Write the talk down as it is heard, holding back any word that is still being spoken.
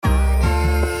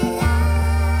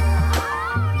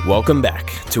Welcome back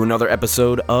to another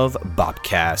episode of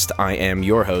Bopcast. I am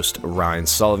your host, Ryan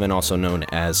Sullivan, also known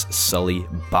as Sully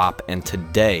Bop, and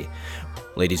today,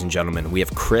 ladies and gentlemen, we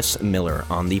have Chris Miller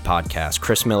on the podcast.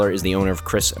 Chris Miller is the owner of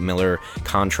Chris Miller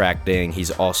Contracting.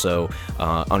 He's also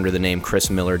under the name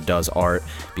Chris Miller Does Art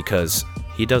because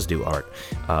he does do art.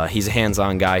 He's a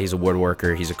hands-on guy. He's a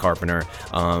woodworker. He's a carpenter.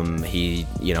 He,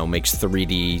 makes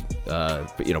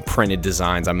 3D, printed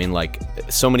designs. I mean, like,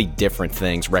 so many different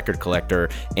things. Record collector,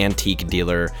 antique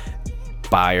dealer,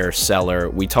 buyer, seller.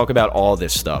 We talk about all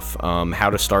this stuff. How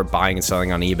to start buying and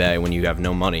selling on eBay when you have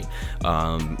no money.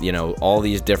 All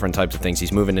these different types of things.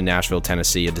 He's moving to Nashville,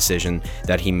 Tennessee, a decision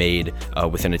that he made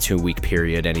within a 2-week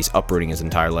period, and he's uprooting his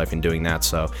entire life in doing that.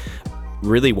 So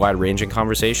really wide-ranging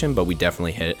conversation, but we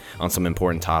definitely hit on some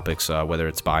important topics, whether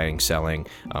it's buying, selling,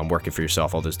 working for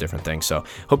yourself, all those different things. So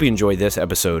hope you enjoy this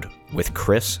episode with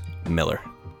Chris Miller.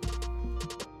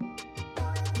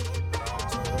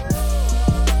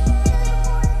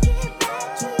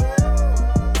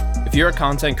 If you're a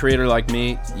content creator like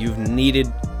me, you've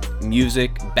needed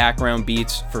music, background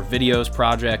beats for videos,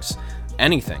 projects,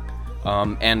 anything.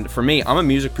 And for me, I'm a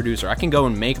music producer. I can go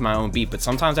and make my own beat, but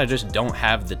sometimes I just don't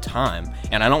have the time.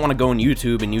 And I don't want to go on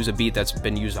YouTube and use a beat that's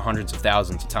been used hundreds of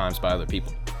thousands of times by other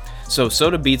people. So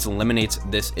Soda Beats eliminates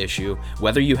this issue.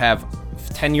 Whether you have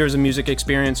 10 years of music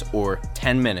experience or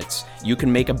 10 minutes, you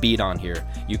can make a beat on here.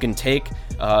 You can take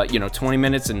 20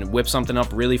 minutes and whip something up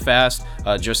really fast,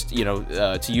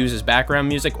 to use as background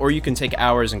music, or you can take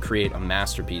hours and create a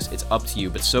masterpiece. It's up to you,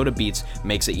 but Soda Beats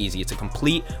makes it easy. It's a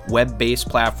complete web-based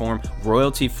platform,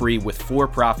 royalty-free with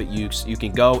for-profit use. You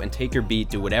can go and take your beat,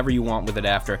 do whatever you want with it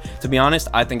after. To be honest,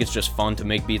 I think it's just fun to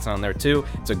make beats on there too.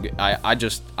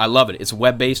 I love it. It's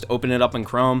web-based. Open it up in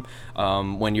Chrome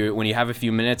when you have a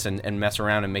few minutes and mess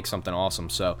around and make something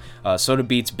awesome. So Soda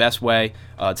Beats, best way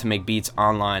to make beats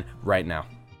online right now.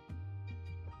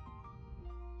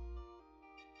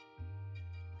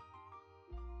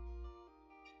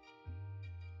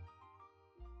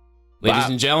 Ladies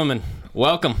and gentlemen,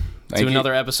 welcome to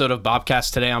another episode of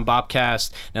Bopcast. Today on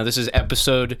Bopcast. Now, this is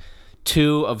episode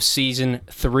 2 of season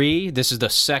 3. This is the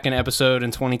second episode in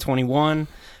 2021.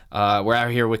 We're out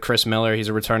here with Chris Miller. He's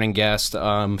a returning guest,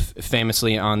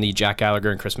 famously on the Jack Gallagher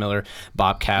and Chris Miller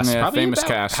Bopcast. Yeah, famous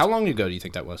cast. How long ago do you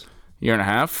think that was? Year and a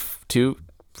half? 2?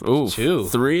 Ooh, 2.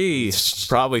 3.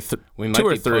 Probably we might 2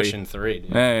 or be 3. Pushing 3.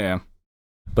 Dude. Yeah.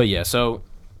 But yeah, so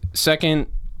second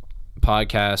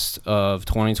podcast of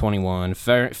 2021,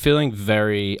 feeling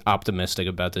very optimistic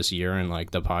about this year and like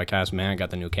the podcast. Man,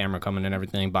 got the new camera coming and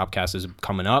everything. Bopcast is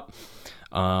coming up.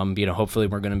 Hopefully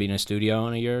we're going to be in a studio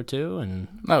in a year or two. And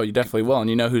you definitely will. And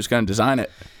you know who's going to design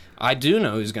it? I do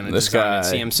know who's going to design it.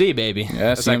 CMC, baby. Yeah,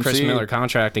 that's CMC. Like Chris Miller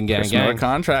Contracting gang. Chris Miller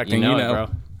Contracting, you know it, bro.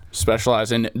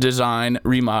 Specialize in design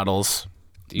remodels.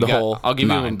 I'll give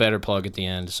you a better plug at the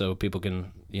end so people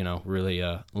can, really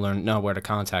know where to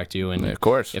contact you. And of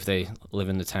course, if they live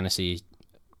in the Tennessee,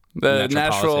 the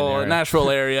Nashville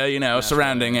area,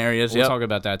 surrounding areas. We'll talk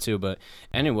about that too. But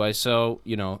anyway, so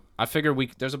I figure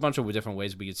there's a bunch of different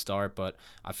ways we could start, but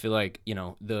I feel like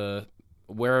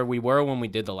where we were when we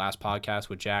did the last podcast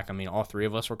with Jack, I mean, all three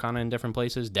of us were kind of in different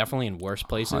places, definitely in worse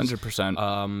places.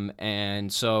 100%.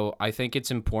 And so I think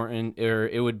it's important, or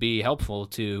it would be helpful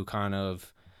to kind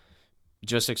of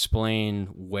just explain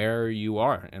where you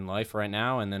are in life right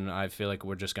now, and then I feel like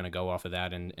we're just going to go off of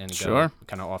that and sure. go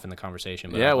kind of off in the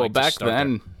conversation. But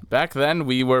back then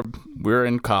we were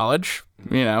in college.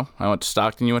 I went to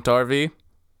Stockton. You went to RV.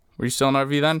 Were you still in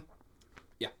RV then?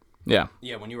 Yeah.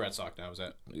 Yeah, when you were at Stockton, I was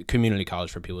at community college,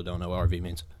 for people who don't know what RV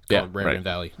means. It's called Raritan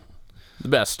Valley. The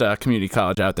best community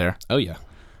college out there. Oh, yeah.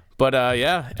 But,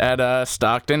 at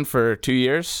Stockton for 2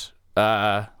 years.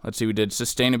 Let's see, we did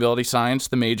sustainability science,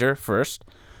 the major first.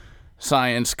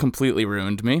 Science completely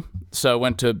ruined me. So I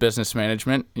went to business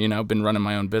management. Been running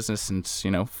my own business since,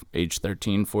 age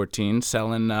 13, 14,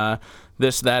 selling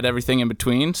this, that, everything in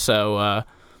between. So,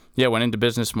 went into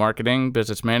business marketing,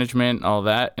 business management, all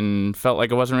that, and felt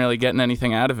like I wasn't really getting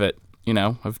anything out of it.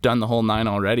 I've done the whole 9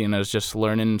 already, and I was just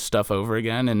learning stuff over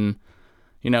again, and,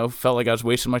 felt like I was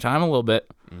wasting my time a little bit.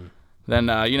 Then,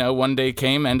 one day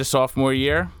came, end of sophomore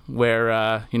year,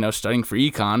 where, studying for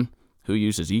econ. Who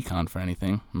uses econ for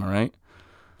anything? Am I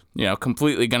right?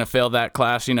 Completely going to fail that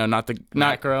class,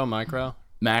 Macro?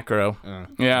 Macro.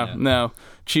 No.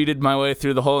 Cheated my way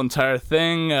through the whole entire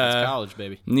thing. That's college,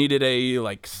 baby. Needed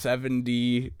a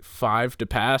 75 to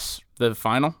pass the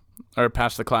final, or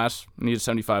pass the class. Needed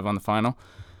 75 on the final.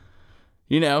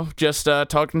 Just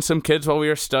talking to some kids while we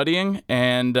were studying,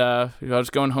 and I was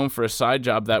going home for a side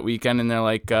job that weekend, and they're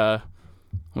like,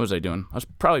 what was I doing? I was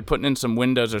probably putting in some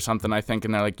windows or something, I think,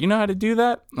 and they're like, you know how to do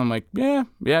that? I'm like, yeah,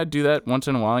 I do that once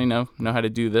in a while, know how to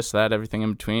do this, that, everything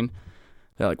in between.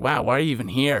 They're like, wow, why are you even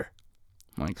here?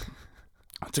 I'm like,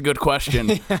 that's a good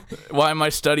question. Why am I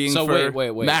studying for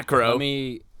wait. macro?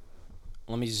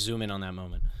 Let me zoom in on that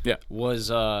moment. Yeah. Was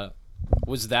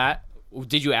that,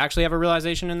 did you actually have a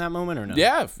realization in that moment or no?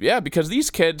 Yeah, because these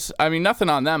kids, I mean, nothing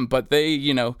on them, but they,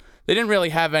 they didn't really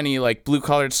have any like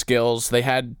blue-collared skills. They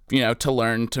had, to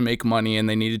learn to make money, and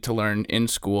they needed to learn in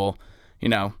school,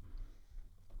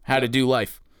 how to do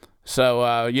life.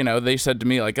 So, they said to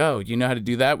me like, oh, you know how to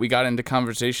do that? We got into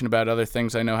conversation about other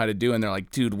things I know how to do, and they're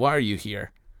like, dude, why are you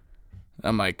here?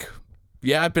 I'm like,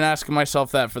 yeah, I've been asking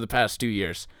myself that for the past 2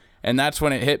 years. And that's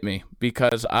when it hit me,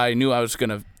 because I knew I was going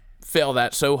to fail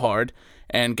that so hard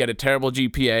and get a terrible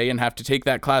GPA and have to take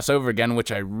that class over again,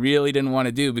 which I really didn't want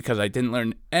to do because I didn't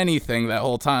learn anything that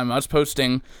whole time. I was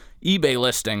posting eBay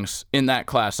listings in that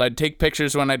class. I'd take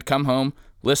pictures when I'd come home,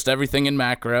 list everything in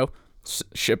macro,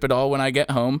 ship it all when I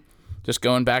get home, just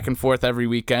going back and forth every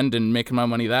weekend and making my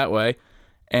money that way.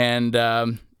 And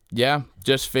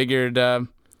just figured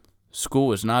school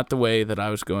was not the way that I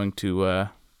was going to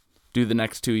do the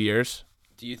next 2 years.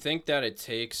 Do you think that it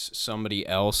takes somebody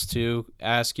else to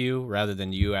ask you rather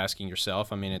than you asking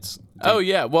yourself? I mean, Oh,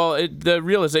 yeah. Well, the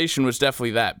realization was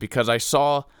definitely that, because I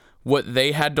saw what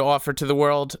they had to offer to the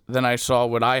world, then I saw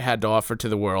what I had to offer to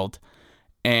the world.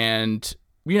 And,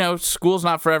 school's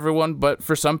not for everyone, but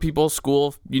for some people,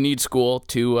 you need school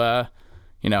to,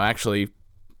 actually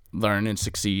learn and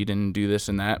succeed and do this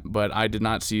and that. But I did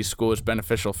not see school as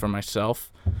beneficial for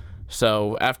myself.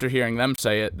 So after hearing them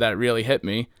say it, that really hit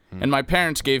me. And my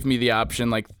parents gave me the option,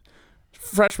 like,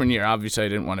 freshman year, obviously I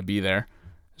didn't want to be there.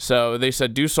 So they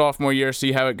said, do sophomore year,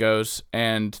 see how it goes.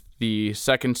 And the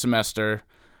second semester,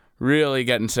 really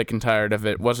getting sick and tired of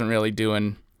it, wasn't really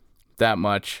doing that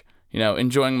much.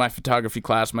 Enjoying my photography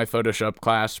class, my Photoshop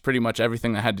class, pretty much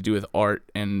everything that had to do with art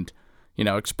and,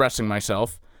 expressing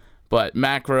myself. But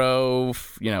macro,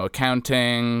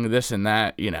 accounting, this and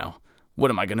that,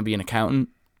 what am I going to be, an accountant?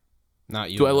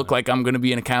 Not you. Do I look like I'm going to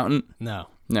be an accountant? No.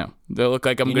 No. Do I look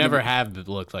like I'm going to You never have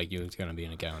looked like you was going to be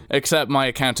an accountant. Except my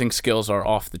accounting skills are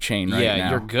off the chain right now. Yeah,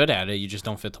 you're good at it. You just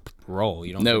don't fit the role.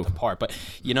 You don't fit the part. But,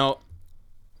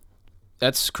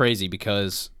 that's crazy,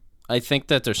 because I think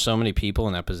that there's so many people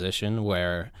in that position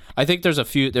where I think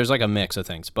there's like a mix of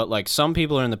things. But, like, some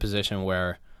people are in the position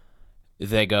where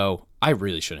they go, I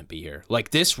really shouldn't be here.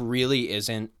 Like, this really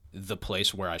isn't the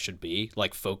place where I should be,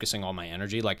 like, focusing all my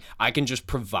energy. Like, I can just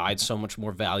provide so much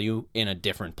more value in a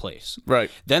different place. Right.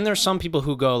 Then there's some people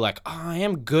who go like, oh, I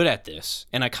am good at this,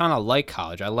 and I kind of like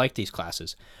college. I like these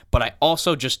classes, but I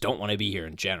also just don't want to be here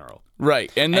in general. Right.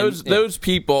 And those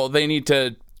people, they need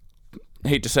to,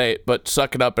 hate to say it, but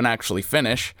suck it up and actually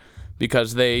finish,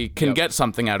 because they can get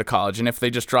something out of college. And if they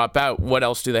just drop out, what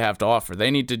else do they have to offer?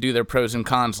 They need to do their pros and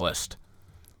cons list.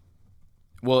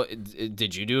 Well,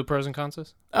 did you do a pros and cons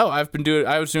list? Oh,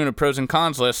 I was doing a pros and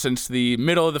cons list since the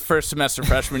middle of the first semester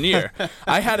freshman year.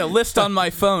 I had a list on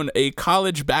my phone, a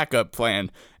college backup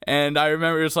plan. And I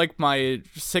remember it was like my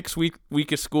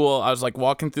 6-week of school. I was like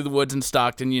walking through the woods in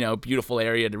Stockton, beautiful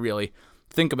area to really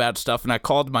think about stuff. And I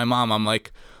called my mom. I'm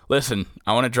like, listen,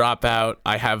 I want to drop out.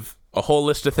 I have a whole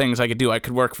list of things I could do. I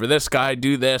could work for this guy,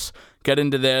 do this, get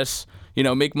into this,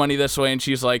 make money this way. And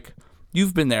she's like,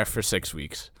 you've been there for 6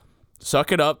 weeks.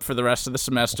 Suck it up for the rest of the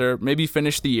semester, maybe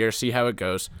finish the year, see how it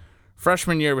goes.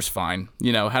 Freshman year was fine,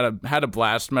 had a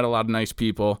blast, met a lot of nice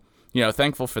people,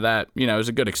 thankful for that. It was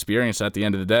a good experience at the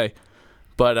end of the day.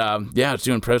 But I was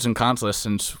doing pros and cons lists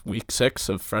since week 6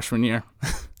 of freshman year.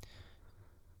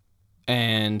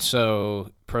 And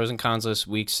so pros and cons list,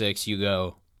 week 6, you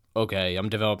go, okay, I'm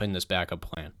developing this backup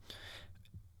plan.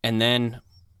 And then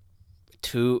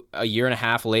a year and a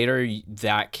half later,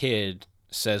 that kid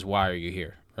says, why are you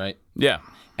here? Right? Yeah.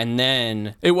 And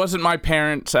then it wasn't my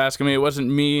parents asking me. It wasn't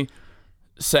me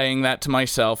saying that to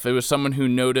myself. It was someone who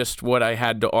noticed what I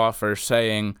had to offer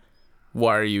saying,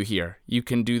 why are you here? You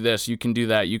can do this. You can do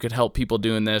that. You could help people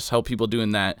doing this, help people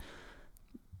doing that.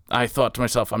 I thought to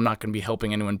myself, I'm not going to be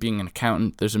helping anyone being an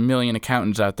accountant. There's a million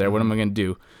accountants out there. What am I going to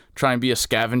do? Try and be a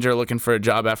scavenger looking for a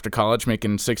job after college,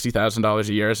 making $60,000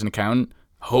 a year as an accountant?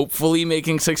 Hopefully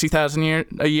making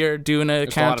 $60,000 a year doing accounting.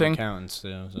 There's a lot of accountants,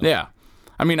 too. So. Yeah.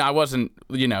 I mean, I wasn't,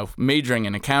 majoring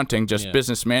in accounting, just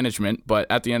business management. But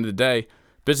at the end of the day,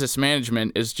 business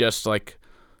management is just like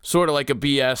sort of like a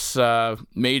BS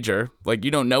major. Like,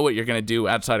 you don't know what you're going to do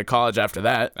outside of college after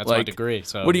that. That's like, my degree.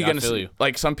 So what are you going to do?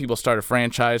 Like, some people start a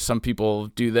franchise. Some people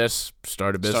do this,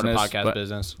 start a business. Start a podcast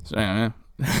business. So, yeah.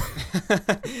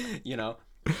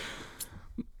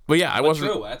 But yeah, I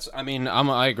wasn't. True.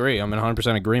 I agree. I'm in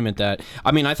 100% agreement that.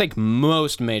 I think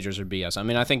most majors are BS.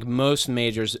 I think most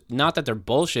majors, not that they're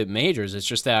bullshit majors. It's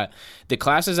just that the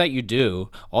classes that you do,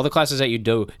 all the classes that you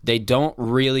do, they don't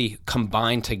really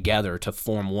combine together to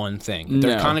form one thing.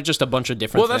 They're kind of just a bunch of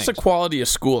different. Well, that's the quality of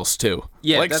schools too.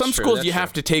 Yeah, like that's some true, schools, that's you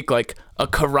have to take like a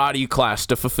karate class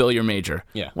to fulfill your major.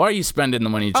 Yeah. Why are you spending the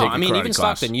money to take a karate even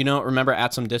class? Stockton. You know, remember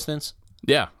At Some Distance?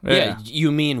 Yeah.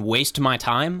 You mean waste my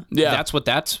time? Yeah. That's what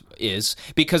that is.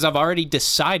 Because I've already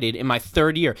decided in my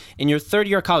third year. In your third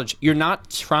year of college, you're not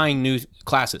trying new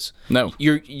classes. No.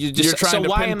 You're just trying so to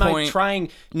why am I pinpoint- trying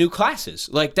new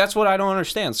classes? Like that's what I don't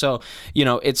understand. So,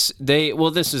 this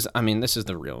is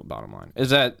the real bottom line. Is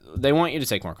that they want you to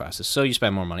take more classes, so you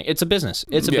spend more money. It's a business.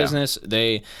 It's a business.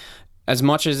 As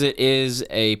much as it is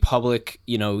a public,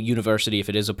 university, if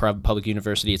it is a public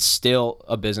university, it's still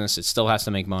a business. It still has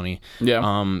to make money.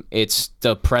 Yeah. It's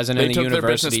the president They of the took university.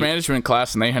 their business management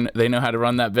class and they know how to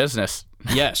run that business.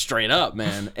 Yeah, straight up,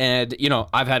 man. And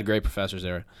I've had great professors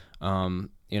there.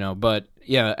 But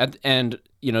yeah,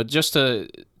 just to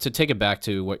take it back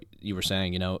to what you were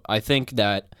saying, I think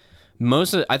that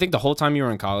I think the whole time you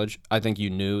were in college, I think you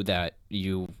knew that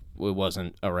it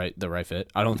wasn't the right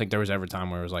fit. I don't think there was ever a time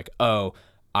where it was like,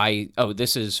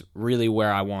 this is really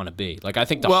where I want to be. Like, I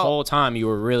think the whole time you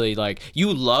were really like,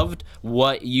 you loved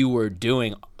what you were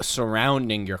doing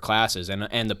surrounding your classes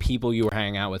and the people you were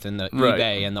hanging out with and the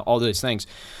eBay and all those things.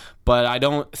 But I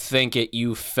don't think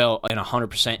you felt in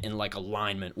 100% in like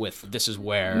alignment with this is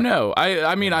where. No,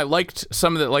 I mean, I liked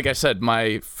some of the, like I said,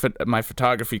 my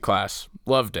photography class,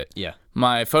 loved it. Yeah.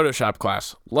 My Photoshop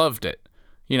class, loved it.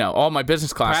 All my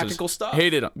business classes. Practical stuff.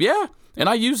 Hated them. Yeah. And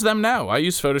I use them now. I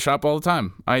use Photoshop all the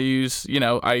time.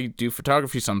 I do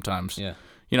photography sometimes. Yeah.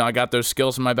 I got those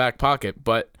skills in my back pocket.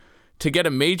 But to get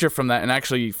a major from that and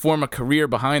actually form a career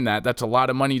behind that, that's a lot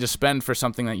of money to spend for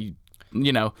something that you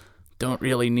don't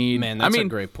really need. Man, that's a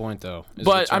great point, though.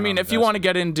 But if you want to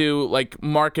get into like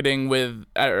marketing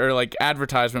or like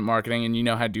advertisement marketing, and you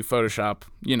know how to do Photoshop,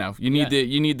 you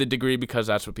need the degree because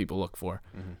that's what people look for.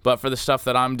 Mm-hmm. But for the stuff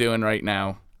that I'm doing right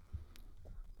now,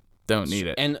 don't need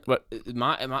it. And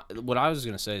what I was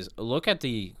gonna say is look at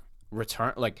the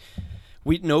return. Like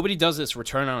nobody does this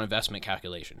return on investment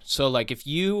calculation. So like if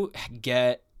you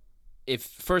get a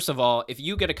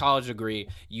college degree,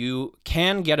 you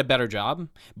can get a better job,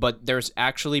 but there's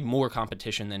actually more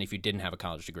competition than if you didn't have a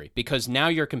college degree, because now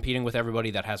you're competing with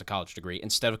everybody that has a college degree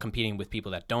instead of competing with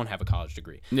people that don't have a college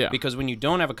degree. Yeah. Because when you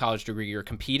don't have a college degree, you're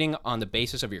competing on the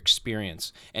basis of your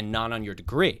experience and not on your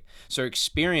degree. So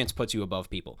experience puts you above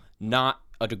people, not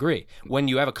a degree. When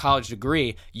you have a college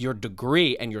degree, your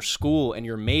degree and your school and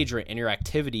your major and your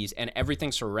activities and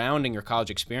everything surrounding your college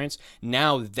experience,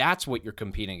 now that's what you're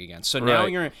competing against. So now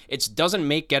it doesn't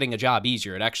make getting a job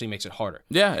easier. It actually makes it harder.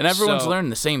 Yeah, and everyone's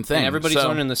learning the same thing. And everybody's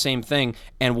learning the same thing.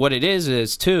 And what it is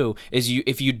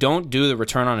if you don't do the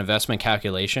return on investment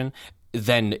calculation,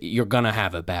 then you're going to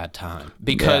have a bad time,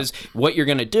 because what you're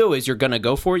going to do is you're going to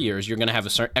go 4 years, you're going to have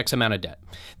a certain X amount of debt.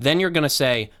 Then you're going to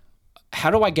say, how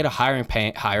do I get a higher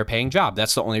paying job?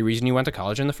 That's the only reason you went to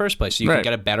college in the first place, so you can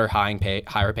get a better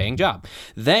higher paying job.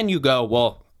 Then you go,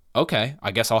 well, okay,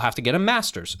 I guess I'll have to get a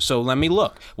master's. So let me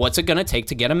look. What's it going to take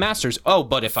to get a master's? Oh,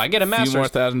 but if I get a master's... A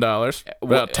few more $1,000s.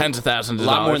 Well, tens of thousands of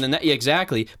dollars. A lot more than that. Yeah,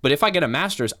 exactly. But if I get a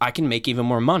master's, I can make even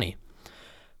more money.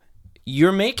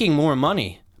 You're making more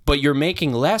money, but you're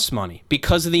making less money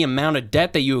because of the amount of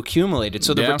debt that you accumulated.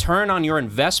 So the return on your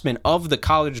investment of the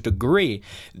college degree,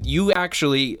 you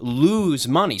actually lose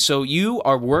money. So you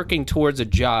are working towards a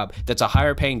job that's a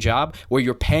higher paying job where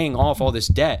you're paying off all this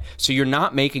debt. So you're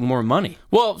not making more money.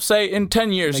 Well, say in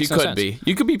 10 years you could be.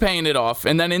 You could be paying it off.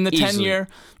 And then in the 10 year,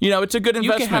 it's a good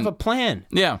investment. You can have a plan.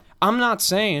 Yeah. I'm not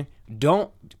saying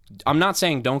don't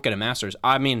get a master's.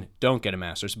 I mean, don't get a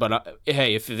master's. But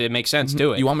hey, if it makes sense,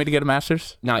 do it. You want me to get a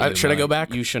master's? Should I go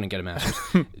back? You shouldn't get a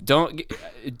master's.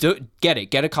 Get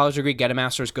it. Get a college degree. Get a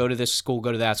master's. Go to this school.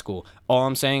 Go to that school. All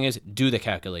I'm saying is do the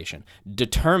calculation.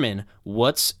 Determine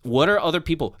what are other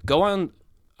people. Go on.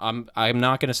 I'm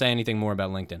not going to say anything more about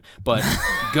LinkedIn, but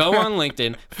go on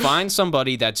LinkedIn, find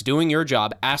somebody that's doing your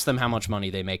job, ask them how much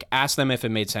money they make, ask them if it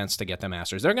made sense to get the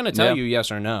master's. They're going to tell you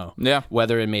yes or no,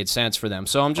 whether it made sense for them.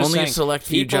 So I'm just saying, only a select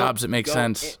few jobs it makes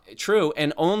sense. True,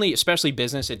 and only, especially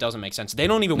business, it doesn't make sense. They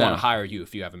don't even want to hire you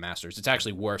if you have a master's. It's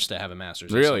actually worse to have a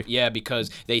master's. Really? Yeah,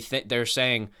 because they're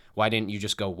saying, why didn't you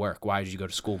just go work? Why did you go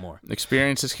to school more?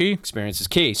 Experience is key. Experience is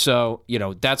key. So,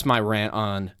 that's my rant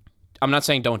on... I'm not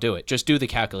saying don't do it. Just do the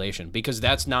calculation, because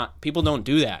people don't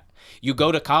do that. You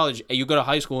go to college, you go to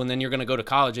high school, and then you're going to go to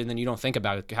college, and then you don't think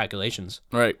about calculations.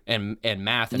 Right. And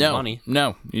math and money.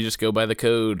 No, you just go by the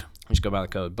code. Just go by the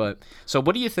code. But so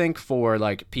what do you think for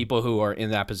like people who are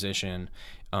in that position,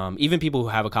 even people who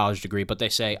have a college degree, but they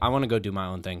say, I want to go do my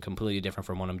own thing, completely different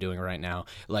from what I'm doing right now.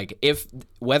 Like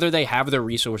whether they have the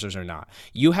resources or not,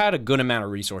 you had a good amount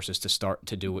of resources to start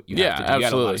to do what you have to do. Absolutely. You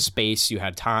had a lot of space, you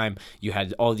had time, you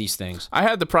had all these things. I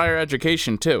had the prior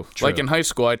education too. True. Like in high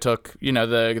school, I took,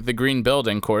 the green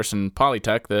building course in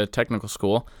Polytech, the technical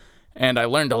school. And I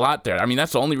learned a lot there. I mean,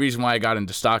 that's the only reason why I got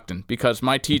into Stockton, because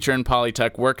my teacher in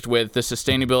Polytech worked with the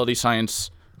sustainability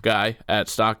science guy at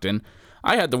Stockton.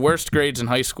 I had the worst grades in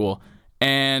high school.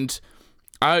 And,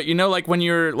 like when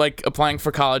you're like applying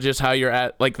for colleges, how you're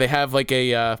at, like they have like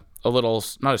a little,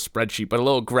 not a spreadsheet, but a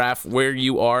little graph where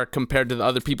you are compared to the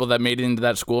other people that made it into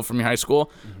that school from your high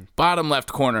school. Mm-hmm. Bottom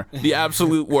left corner, the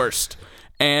absolute worst.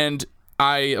 And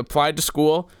I applied to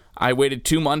school. I waited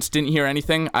 2 months, didn't hear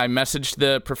anything. I messaged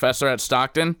the professor at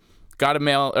Stockton, got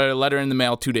a letter in the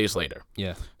mail 2 days later.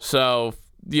 Yeah. So,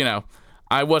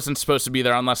 I wasn't supposed to be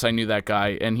there unless I knew that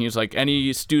guy. And he was like,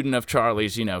 any student of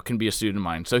Charlie's, can be a student of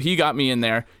mine. So he got me in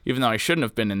there, even though I shouldn't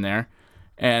have been in there.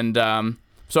 And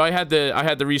so I had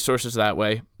the resources that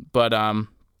way. But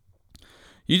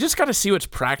you just got to see what's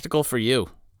practical for you.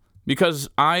 Because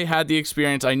I had the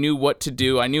experience, I knew what to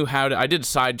do, I knew how to, I did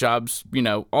side jobs,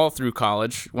 all through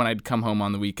college when I'd come home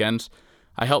on the weekends.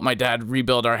 I helped my dad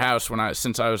rebuild our house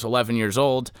since I was 11 years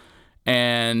old.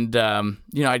 And,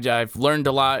 I've learned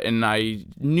a lot, and I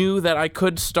knew that I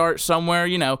could start somewhere,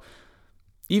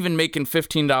 even making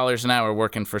 $15 an hour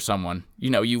working for someone. You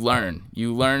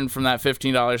learn from that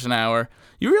 $15 an hour.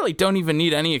 You really don't even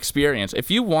need any experience.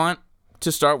 If you want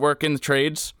to start working the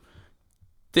trades,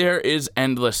 there is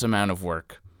endless amount of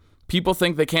work. People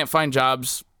think they can't find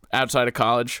jobs outside of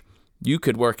college. You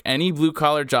could work any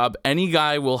blue-collar job. Any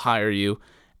guy will hire you.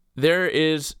 There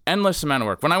is endless amount of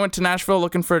work. When I went to Nashville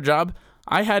looking for a job,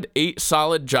 I had 8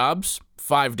 solid jobs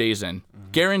 5 days in.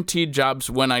 Mm-hmm. Guaranteed jobs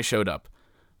when I showed up.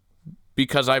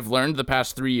 Because I've learned the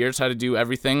past 3 years how to do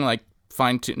everything, like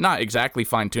not exactly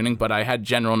fine-tuning, but I had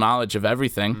general knowledge of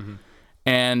everything. Mm-hmm.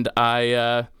 And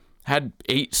I had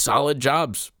 8 solid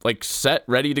jobs, like set,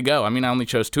 ready to go. I mean, I only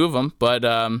chose 2 of them, but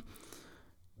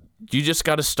you just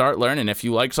got to start learning. If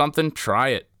you like something, try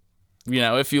it.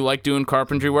 If you like doing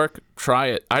carpentry work, try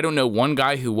it. I don't know one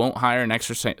guy who won't hire an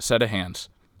extra set of hands.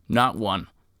 Not one.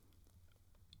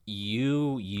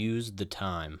 You used the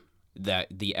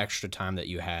extra time that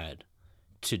you had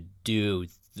to do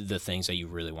the things that you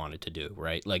really wanted to do,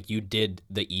 right? Like you did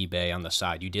the eBay on the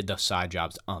side. You did the side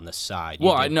jobs on the side.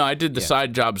 I did the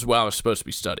side jobs while I was supposed to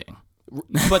be studying.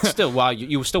 But still, while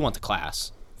you still went to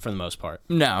class for the most part.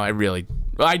 No,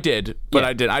 I did, but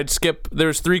I did. I'd skip.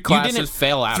 There's 3 classes. You didn't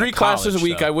fail out 3 of college, classes a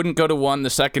week. though. I wouldn't go to one.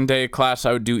 The second day of class,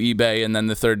 I would do eBay, and then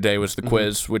the third day was the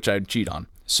quiz, which I'd cheat on.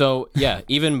 So yeah,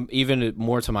 even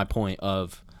more to my point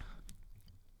of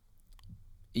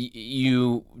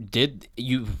you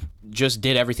just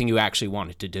did everything you actually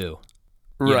wanted to do.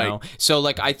 Right. So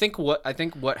like I think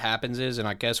what happens is, and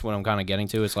I guess what I'm kind of getting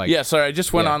to is like, yeah, sorry, I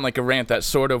just went on like a rant that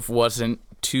sort of wasn't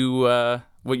too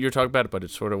what you're talking about, but it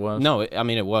sort of was. No, I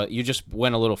mean it was. You just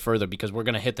went a little further because we're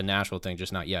gonna hit the Nashville thing,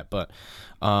 just not yet. But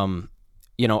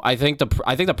I think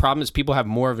the problem is people have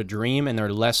more of a dream and they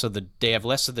have less of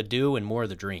the do and more of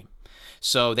the dream.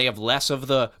 So they have less of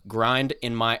the grind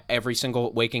in my every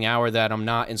single waking hour that I'm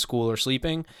not in school or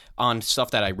sleeping on stuff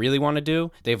that I really want to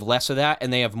do. They have less of that,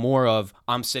 and they have more of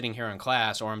I'm sitting here in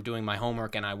class or I'm doing my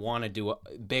homework and I want to do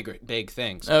big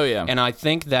things. Oh, yeah. And I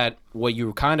think that what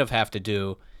you kind of have to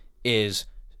do is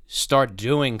start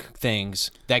doing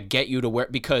things that get you to where,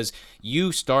 because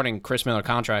you starting Chris Miller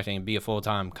Contracting and be a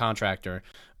full-time contractor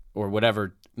or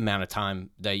whatever amount of time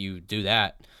that you do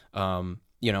that,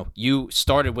 you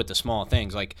started with the small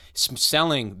things, like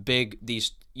selling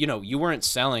you weren't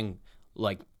selling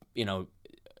like, $10,000,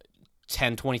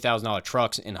 $20,000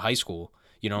 trucks in high school.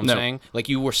 You know what I'm saying? Like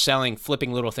you were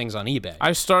flipping little things on eBay.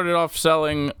 I started off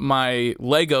selling my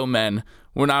Lego men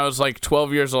when I was like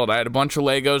 12 years old. I had a bunch of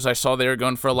Legos. I saw they were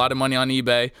going for a lot of money on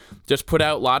eBay. Just put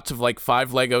out lots of like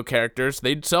 5 Lego characters.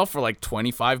 They'd sell for like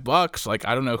 $25. Like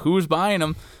I don't know who was buying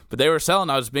them, but they were selling.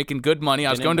 I was making good money.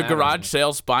 I was going to garage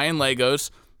sales, buying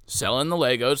Legos, selling the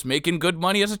Legos, making good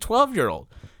money as a 12-year-old.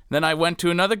 Then I went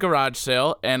to another garage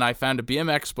sale and I found a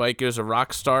BMX bike. It was a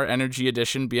Rockstar Energy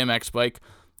Edition BMX bike.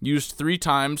 Used 3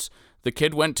 times. The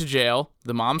kid went to jail.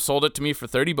 The mom sold it to me for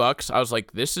 $30. I was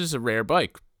like, this is a rare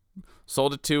bike.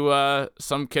 Sold it to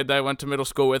some kid that I went to middle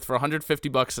school with for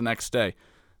 $150 the next day.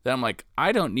 Then I'm like,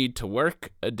 I don't need to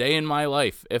work a day in my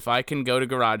life if I can go to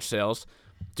garage sales,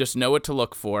 just know what to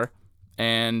look for,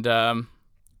 and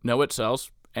know what sells.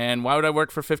 And why would I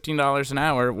work for $15 an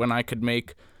hour when I could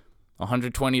make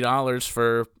 $120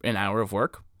 for an hour of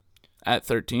work at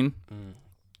 13.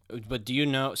 But do you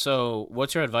know? So,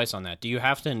 what's your advice on that? Do you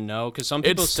have to know? Because some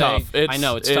people It's say, tough. I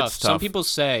know it's tough. Some tough. people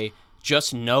say,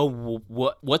 just know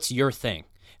what's your thing.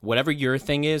 Whatever your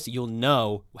thing is, you'll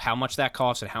know how much that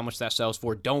costs and how much that sells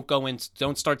for. Don't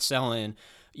start selling,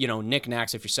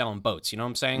 knickknacks if you're selling boats. You know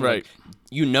what I'm saying? Right. Like,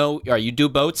 you do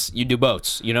boats, you do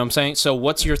boats. You know what I'm saying? So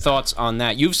what's your thoughts on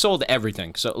that? You've sold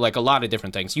everything, so like a lot of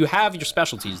different things. You have your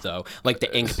specialties though, like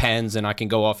the ink pens, and I can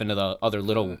go off into the other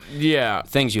little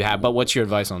things you have. But what's your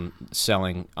advice on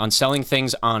selling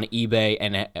things on eBay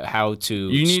and how to?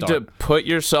 You need to put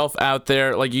yourself out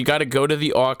there. Like, you got to go to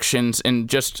the auctions and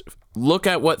just look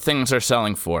at what things are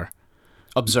selling for.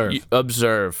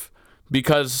 Observe.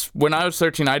 Because when I was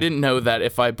 13, I didn't know that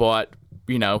if I bought,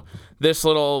 this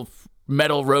little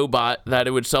metal robot, that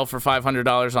it would sell for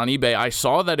 $500 on eBay. I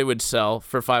saw that it would sell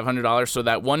for $500. So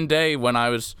that one day when I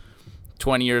was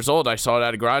 20 years old, I saw it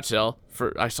at a garage sale.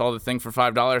 I saw the thing for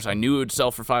 $5. I knew it would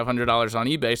sell for $500 on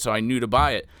eBay, so I knew to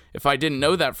buy it. If I didn't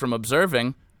know that from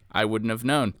observing, I wouldn't have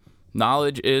known.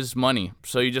 Knowledge is money.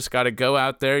 So you just got to go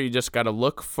out there. You just got to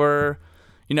look for,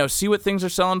 see what things are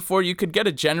selling for. You could get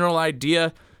a general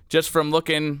idea just from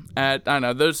looking at, I don't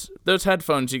know, those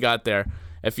headphones you got there.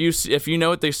 If you know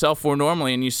what they sell for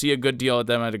normally and you see a good deal at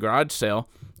them at a garage sale,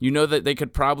 you know that they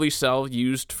could probably sell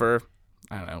used for,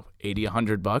 I don't know, $80,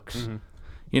 $100. Mm-hmm.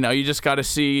 You just got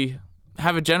to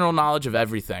have a general knowledge of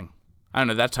everything. I don't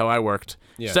know, that's how I worked.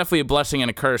 Yeah. It's definitely a blessing and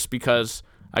a curse because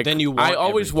I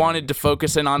always wanted to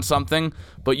focus in on something,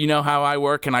 but you know how I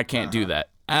work and I can't do that.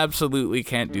 Absolutely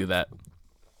can't do that.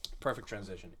 Perfect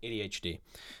transition. ADHD.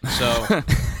 So,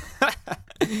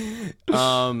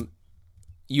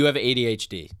 you have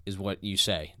ADHD, is what you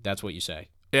say. That's what you say.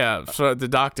 Yeah. So the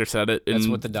doctor said it. And that's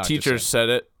what the doctor teachers said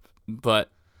it. But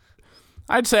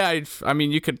I'd say I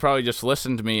mean, you could probably just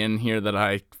listen to me and hear that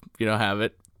I, have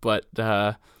it. But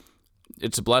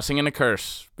it's a blessing and a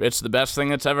curse. It's the best thing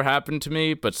that's ever happened to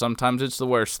me, but sometimes it's the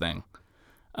worst thing.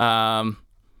 I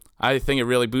think it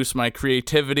really boosts my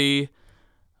creativity.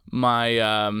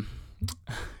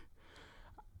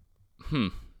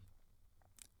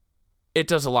 It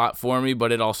does a lot for me,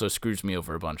 but it also screws me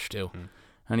over a bunch too. I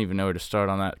don't even know where to start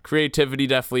on that. Creativity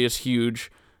definitely is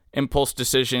huge. Impulse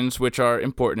decisions, which are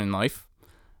important in life.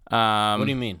 What do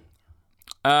you mean?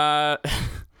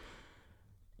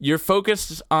 You're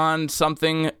focused on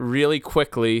something really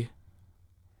quickly.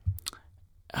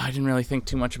 I didn't really think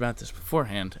too much about this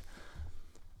beforehand.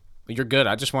 You're good.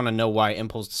 I just want to know why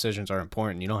impulse decisions are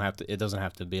important. You don't have to. It doesn't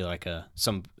have to be like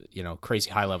some crazy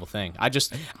high level thing.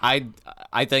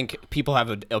 I think people have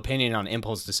an opinion on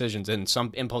impulse decisions, and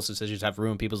some impulse decisions have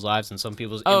ruined people's lives, and some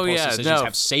people's impulse decisions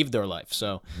have saved their life.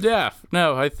 So I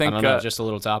think I don't know. Just a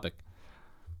little topic.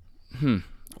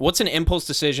 What's an impulse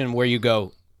decision where you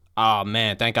go, oh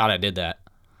man, thank God I did that?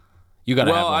 You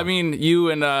gotta have one. I mean, you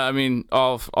and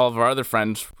all of our other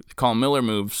friends call them Miller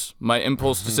moves. My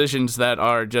impulse decisions that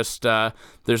are just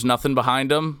there's nothing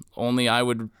behind them. Only I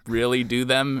would really do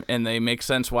them, and they make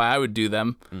sense why I would do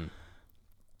them.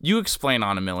 You explain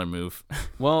on a Miller move.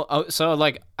 Well,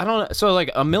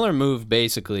 a Miller move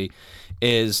basically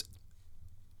is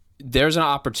there's an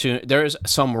opportunity. There's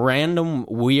some random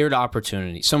weird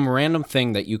opportunity, some random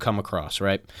thing that you come across,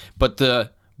 right? But the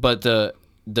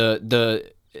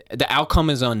outcome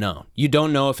is unknown. You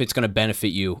don't know if it's going to benefit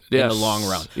you in the long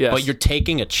run. Yes. But you're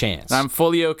taking a chance. I'm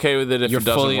fully okay with it if it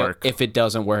doesn't work. If it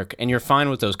doesn't work, and you're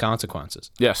fine with those consequences.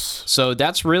 Yes. So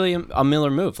that's really a Miller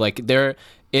move. Like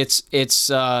it's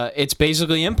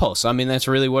basically impulse. I mean, that's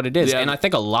really what it is. Yeah. And I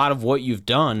think a lot of what you've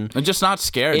done, I'm just not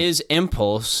scared, is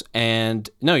impulse. And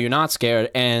no, you're not scared.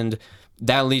 And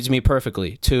that leads me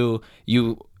perfectly to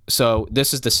you. So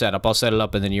this is the setup. I'll set it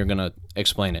up and then you're going to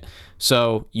explain it.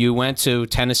 So you went to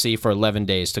Tennessee for 11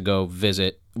 days to go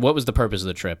visit. What was the purpose of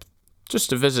the trip?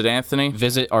 Just to visit Anthony.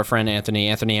 Visit our friend Anthony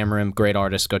Emmerich, great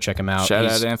artist. Go check him out. Shout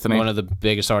out Anthony. One of the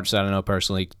biggest artists I know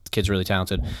personally. Kid's really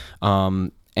talented.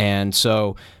 And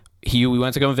so we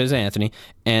went to go and visit Anthony,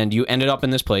 and you ended up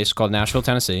in this place called Nashville,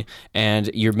 Tennessee, and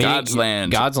you're meeting God's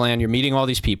land. God's land. You're meeting all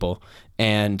these people,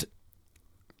 and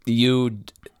you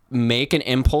make an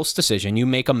impulse decision. You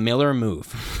make a Miller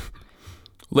move.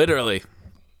 Literally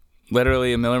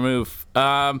a Miller move.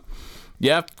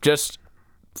 Just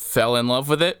fell in love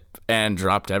with it and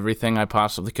dropped everything I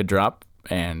possibly could drop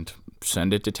and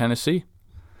send it to Tennessee.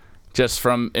 Just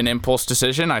from an impulse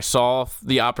decision, I saw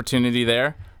the opportunity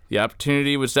there. The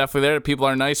opportunity was definitely there. People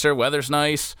are nicer. Weather's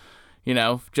nice.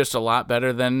 Just a lot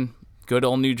better than good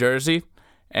old New Jersey.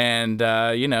 And,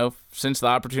 since the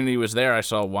opportunity was there, I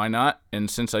saw why not.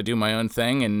 And since I do my own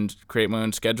thing and create my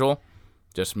own schedule,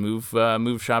 just move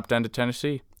shop down to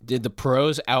Tennessee. Did the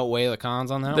pros outweigh the cons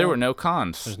on that There one? were no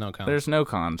cons. There's no cons. There's no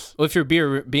cons. Well, if you're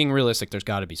being realistic, there's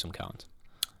got to be some cons.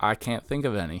 I can't think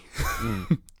of any.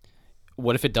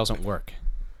 What if it doesn't work?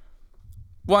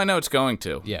 Well, I know it's going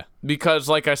to. Yeah. Because,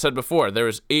 like I said before, there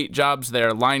was 8 jobs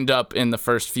there lined up in the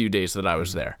first few days that I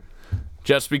was there.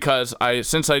 Just because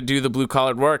since I do the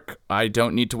blue-collared work, I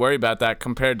don't need to worry about that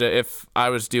compared to if I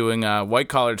was doing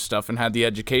white-collared stuff and had the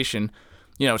education.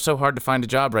 You know, it's so hard to find a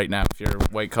job right now if you're a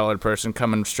white-collared person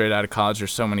coming straight out of college.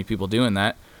 There's so many people doing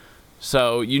that.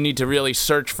 So you need to really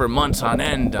search for months on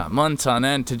end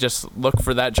to just look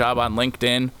for that job on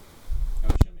LinkedIn.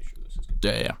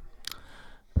 Yeah.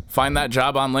 Find that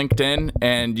job on LinkedIn,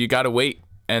 and you got to wait.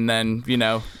 And then, you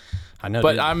know, I know.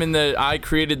 but I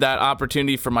created that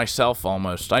opportunity for myself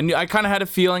almost. I kind of had a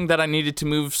feeling that I needed to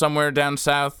move somewhere down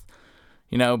south,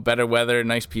 you know, better weather,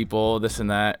 nice people, this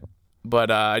and that. But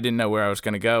I didn't know where I was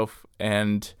going to go.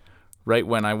 And right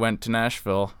when I went to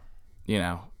Nashville, you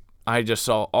know, I just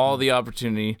saw all the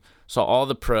opportunity, saw all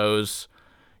the pros.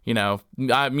 You know,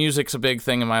 music's a big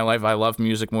thing in my life. I love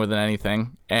music more than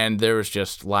anything. And there was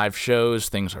just live shows.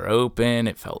 Things are open.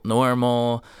 It felt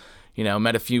normal. You know,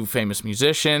 met a few famous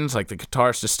musicians, like the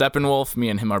guitarist of Steppenwolf. Me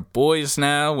and him are boys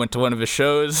now. Went to one of his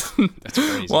shows. That's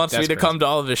crazy. Wants me to come to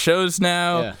all of his shows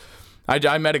now. Yeah.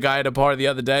 I met a guy at a bar the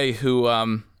other day who,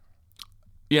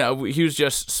 you know, he was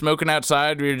just smoking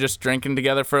outside. We were just drinking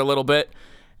together for a little bit.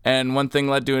 And one thing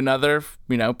led to another,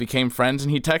 you know, became friends.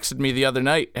 And he texted me the other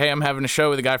night, hey, I'm having a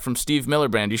show with a guy from Steve Miller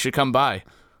Band. You should come by.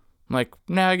 I'm like,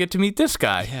 now I get to meet this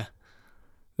guy. Yeah.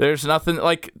 There's nothing,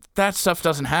 like, that stuff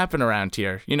doesn't happen around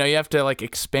here. You know, you have to, like,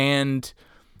 expand,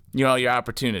 you know, your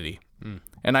opportunity.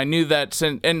 And I knew that,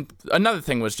 and another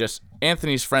thing was just,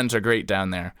 Anthony's friends are great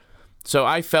down there. So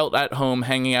I felt at home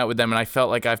hanging out with them, and I felt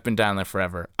like I've been down there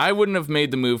forever. I wouldn't have made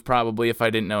the move probably if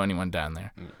I didn't know anyone down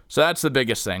there. So that's the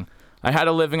biggest thing. I had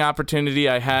a living opportunity,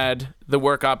 I had the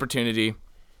work opportunity,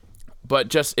 but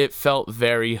just it felt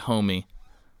very homey.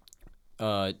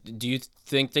 Do you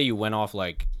think that you went off,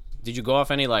 like, did you go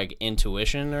off any, like,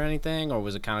 intuition or anything? Or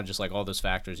was it kind of just, like, all those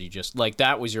factors you just, like,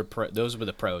 that was your, those were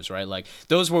the pros, right? Like,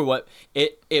 those were what,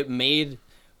 it made,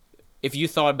 if you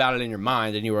thought about it in your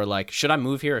mind and you were like, should I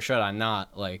move here or should I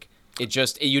not? Like,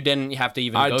 you didn't have to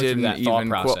even go through that thought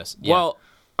process. Well,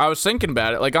 I was thinking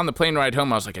about it. Like, on the plane ride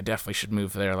home, I was like, I definitely should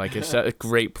move there. Like, it's a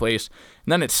great place.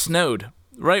 And then it snowed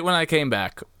right when I came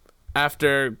back.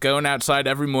 After going outside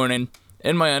every morning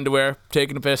in my underwear,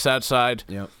 taking a piss outside.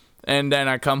 Yep. And then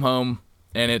I come home,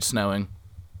 and it's snowing.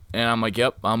 And I'm like,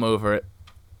 yep, I'm over it.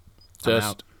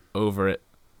 Just over it.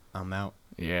 I'm out.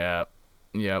 Yeah.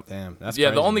 Yep. Damn, that's yeah.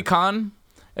 crazy, The only man. con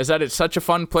is that it's such a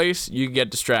fun place. You can get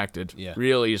distracted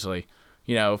real easily.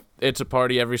 You know, it's a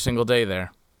party every single day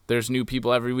there. There's new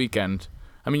people every weekend.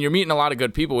 I mean, you're meeting a lot of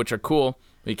good people, which are cool,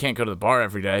 but you can't go to the bar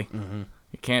every day. Mm-hmm.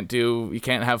 You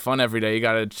can't have fun every day. You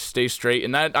got to stay straight.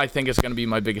 And that, I think, is going to be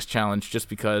my biggest challenge just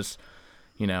because,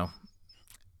 you know,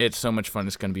 it's so much fun.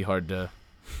 It's going to be hard to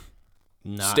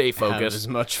stay focused. As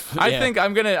much. I think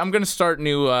I'm gonna start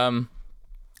new,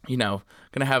 you know,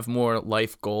 gonna have more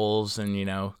life goals and, you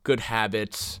know, good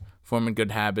habits, forming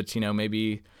good habits. You know,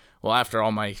 maybe, well, after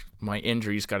all my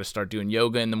injuries, got to start doing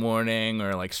yoga in the morning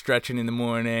or like stretching in the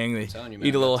morning. I'm telling you, man,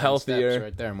 Eat a little 10 steps healthier.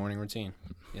 right there, morning routine.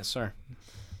 Yes, sir.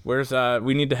 Where's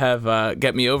we need to have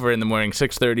get me over in the morning,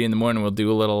 6:30 in the morning. We'll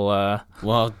do a little.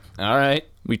 Well, all right.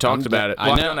 We talked about it.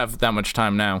 Well, I know. don't have that much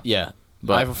time now. Yeah.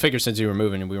 But I figured since you were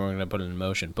moving, we weren't going to put it in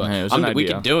motion. But Yeah, it was an we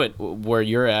idea. could do it where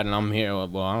you're at and I'm here.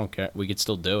 Well, I don't care. We could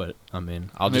still do it. I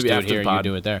mean, I'll just Maybe do it after the here and you pod.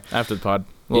 do it there. After the pod,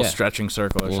 a little Yeah. stretching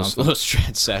circle or something. Little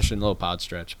stretch session, little pod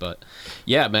stretch. But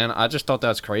yeah, man, I just thought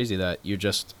that's crazy that you're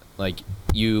just like,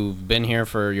 you've been here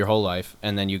for your whole life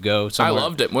and then you go I somewhere.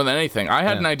 loved it more than anything. I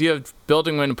had Yeah. an idea of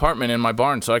building an apartment in my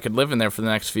barn so I could live in there for the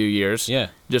next few years. Yeah.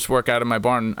 Just work out of my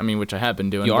barn. I mean, which I have been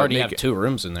doing. You but already make have it- 2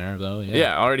 rooms in there, though. Yeah.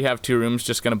 Yeah, I already have 2 rooms.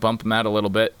 Just gonna bump them out a little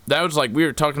bit. That was like we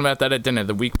were talking about that at dinner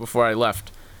the week before I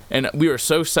left, and we were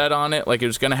so set on it, like it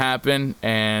was gonna happen,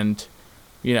 and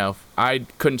you know, I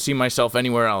couldn't see myself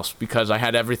anywhere else because I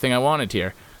had everything I wanted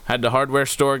here. Had the hardware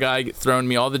store guy throwing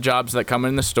me all the jobs that come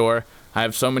in the store. I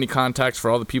have so many contacts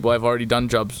for all the people I've already done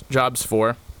jobs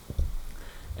for.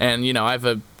 And, you know, I have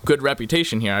a good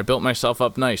reputation here. I built myself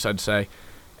up nice, I'd say.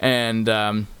 And,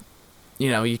 you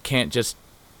know, you can't just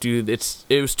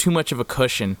it was too much of a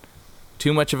cushion.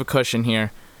 Too much of a cushion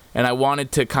here. And I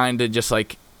wanted to kind of just,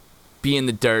 like, be in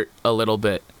the dirt a little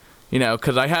bit. You know,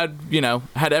 because I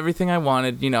had everything I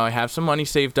wanted. You know, I have some money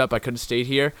saved up. I could have stayed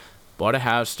here, bought a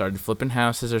house, started flipping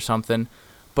houses or something.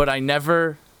 But I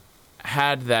never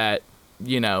had that,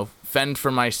 you know, fend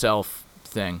for myself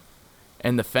thing.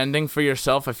 And the fending for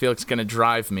yourself, I feel it's going to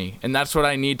drive me. And that's what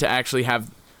I need to actually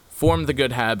form the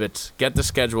good habits, get the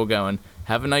schedule going,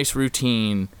 have a nice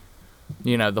routine,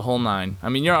 the whole nine. I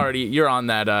mean, you're on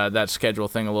that schedule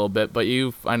thing a little bit, but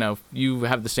I know you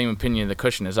have the same opinion of the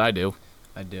cushion as I do.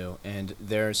 I do. And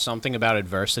there's something about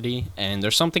adversity, and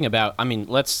there's something about, I mean,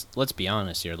 let's be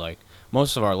honest here, like,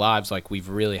 most of our lives, like, we've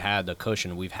really had the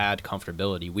cushion, we've had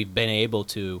comfortability, we've been able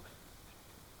to,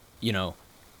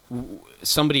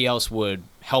 somebody else would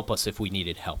help us if we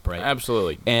needed help, right?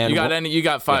 Absolutely. And you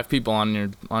got five people on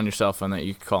your cell phone that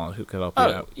you could call who could help you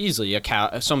out. Easily,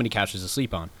 so many couches to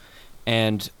sleep on.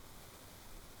 And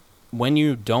when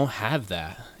you don't have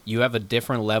that, you have a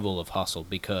different level of hustle,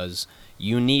 because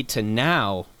you need to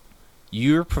now,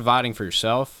 you're providing for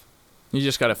yourself. You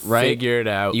just got to figure it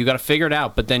out. You got to figure it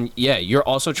out, but then, you're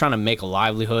also trying to make a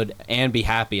livelihood and be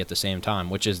happy at the same time,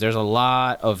 which is, there's a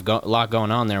lot going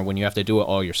on there when you have to do it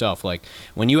all yourself. Like,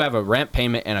 when you have a rent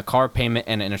payment and a car payment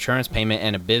and an insurance payment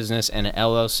and a business and an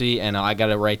LLC, and I got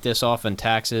to write this off and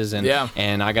taxes,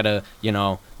 and I got to,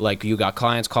 like, you got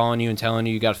clients calling you and telling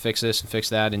you got to fix this and fix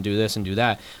that and do this and do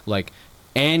that. Like,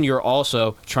 and you're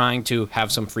also trying to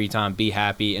have some free time, be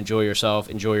happy, enjoy yourself,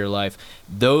 enjoy your life.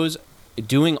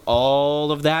 Doing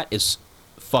all of that is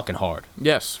fucking hard.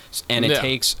 Yes. And it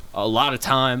takes a lot of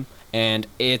time, and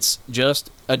it's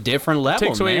just a different level, It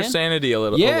takes away your sanity a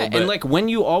little bit. And like, when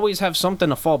you always have something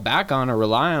to fall back on or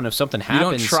rely on if something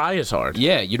happens. You don't try as hard.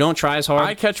 Yeah, you don't try as hard.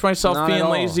 I catch myself being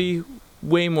lazy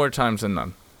way more times than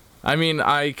none. I mean,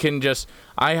 I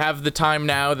have the time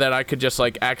now that I could just,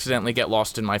 like, accidentally get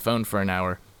lost in my phone for an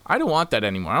hour. I don't want that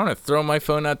anymore. I want to throw my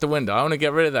phone out the window. I want to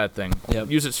get rid of that thing. Yep.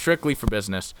 Use it strictly for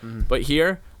business. Mm-hmm. But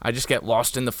here, I just get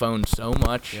lost in the phone so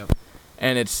much,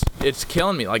 and it's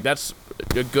killing me. Like, that's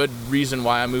a good reason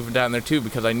why I'm moving down there too,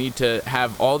 because I need to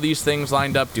have all these things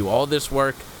lined up, do all this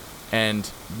work, and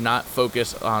not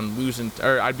focus on losing.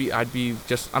 Or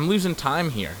I'm losing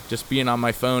time here, just being on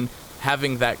my phone,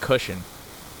 having that cushion.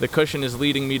 The cushion is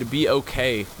leading me to be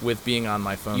okay with being on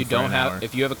my phone.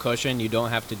 If you have a cushion, you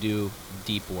don't have to do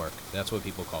deep work. That's what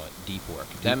people call it, deep work.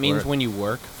 That means when you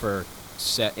work for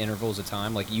set intervals of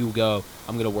time, like, you go,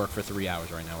 I'm going to work for 3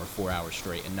 hours right now, or 4 hours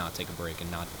straight, and not take a break,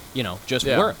 and not, just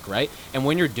work, right? And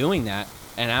when you're doing that,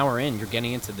 an hour in, you're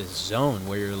getting into this zone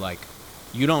where you're like,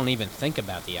 you don't even think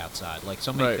about the outside. Like,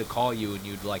 somebody could call you and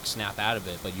you'd, like, snap out of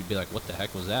it, but you'd be like, what the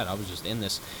heck was that? I was just in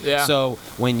this. Yeah. So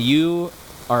when you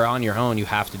are on your own, you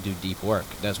have to do deep work.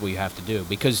 That's what you have to do,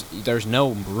 because there's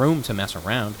no room to mess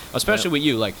around, especially with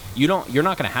you. Like, you're not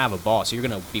going to have a boss. You're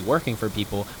going to be working for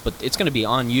people, but it's going to be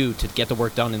on you to get the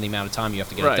work done in the amount of time you have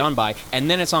to get it done by, and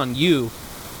then it's on you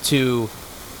to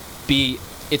be.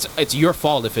 It's your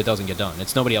fault if it doesn't get done.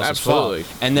 It's nobody else's fault.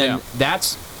 And then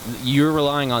you're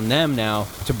relying on them now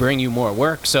to bring you more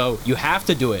work, so you have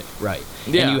to do it right.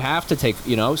 And you have to take,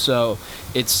 so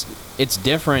it's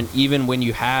different even when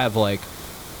you have, like,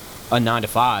 a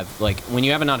 9-to-5. Like, when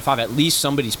you have a 9-to-5, at least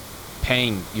somebody's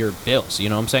paying your bills. You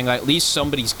know what I'm saying? Like, at least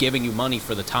somebody's giving you money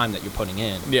for the time that you're putting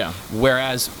in. Yeah.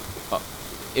 Whereas,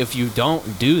 if you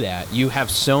don't do that, you have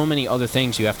so many other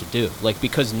things you have to do. Like,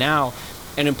 because now,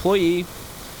 an employee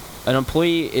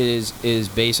is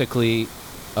basically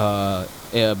a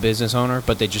business owner,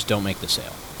 but they just don't make the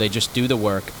sale. They just do the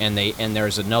work, and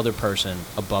there's another person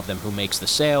above them who makes the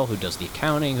sale, who does the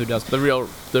accounting, who does the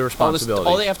responsibility.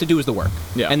 All they have to do is the work,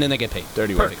 and then they get paid.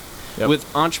 Dirty work. Yep.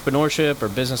 With entrepreneurship or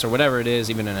business or whatever it is,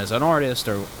 even as an artist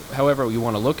or however you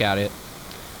want to look at it,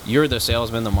 you're the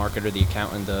salesman, the marketer, the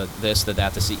accountant, the this, the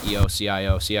that, the CEO,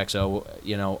 CIO,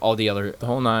 CXO, all the other... The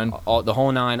whole nine. All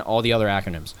the other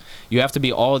acronyms. You have to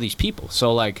be all of these people.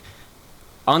 So, like,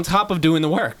 on top of doing the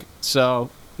work. So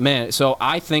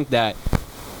I think that...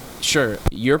 Sure,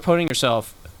 you're putting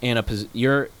yourself in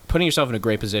a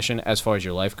great position as far as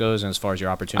your life goes and as far as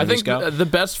your opportunities go. I think the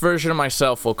best version of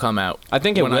myself will come out. I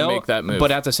think when I make that move.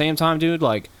 But at the same time, dude,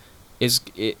 like, it's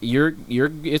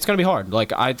gonna be hard.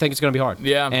 Like, I think it's gonna be hard.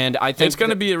 Yeah, and I think it's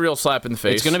gonna be a real slap in the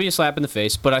face. It's gonna be a slap in the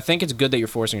face, but I think it's good that you're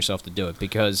forcing yourself to do it,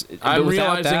 because I'm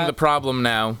realizing the problem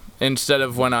now. Instead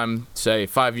of when I'm, say,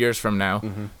 5 years from now,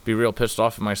 be real pissed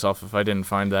off at myself if I didn't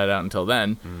find that out until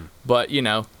then. But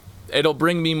it'll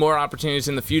bring me more opportunities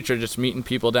in the future, just meeting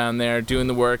people down there, doing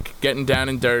the work, getting down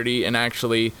and dirty, and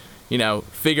actually,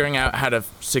 figuring out how to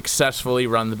successfully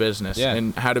run the business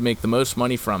and how to make the most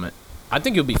money from it. I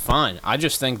think you'll be fine. I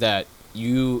just think that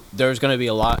there's going to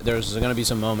be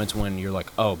some moments when you're like,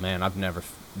 oh man, I've never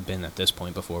been at this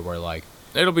point before, where, like,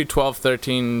 it'll be 12,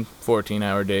 13,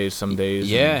 14-hour days some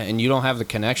days. Yeah, and you don't have the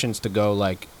connections to go,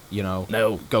 like,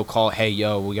 No. go call, hey,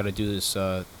 yo, we got to do this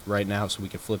right now so we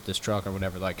can flip this truck or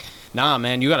whatever. Like, nah,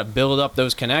 man, you got to build up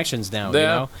those connections now,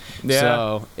 Yeah. Yeah.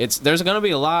 So there's going to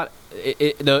be a lot.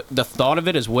 The thought of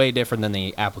it is way different than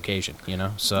the application,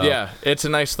 So Yeah, it's a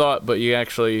nice thought, but you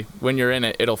actually, when you're in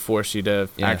it, it'll force you to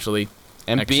actually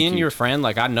And being execute. your friend,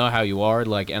 like, I know how you are,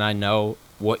 like, and I know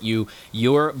what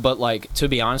but, like, to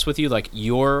be honest with you, like,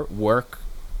 your work,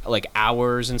 like,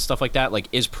 hours and stuff like that, like,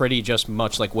 is pretty just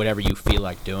much like whatever you feel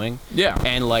like doing. Yeah.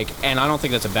 And, like, and I don't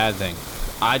think that's a bad thing.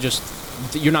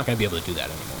 You're not going to be able to do that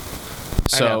anymore.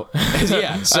 So,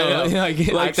 yeah. So, I know. like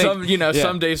I think,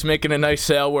 some days making a nice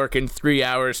sale, working 3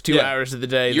 hours, 2 hours of the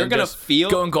day. You're then gonna just feel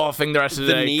going golfing the rest of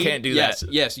the day. need. Can't do yes,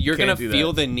 that. Yes, you're Can't gonna do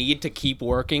feel that. the need to keep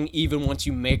working even once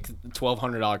you make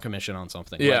 $1,200 commission on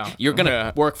something. Yeah. Like, you're gonna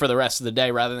Yeah. work for the rest of the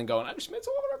day rather than going, I just made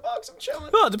 $1,200. I'm chilling.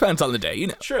 Well, it depends on the day,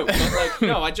 True, but like,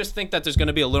 no, I just think that there's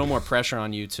gonna be a little more pressure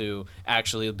on you to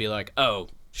actually be like, oh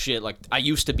shit, like I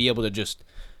used to be able to just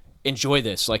enjoy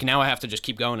this. Like now I have to just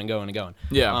keep going and going and going.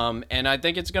 Yeah. And I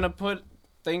think it's gonna put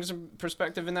things in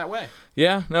perspective in that way.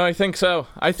 Yeah, no, I think so.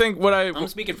 I think I'm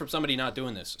speaking from somebody not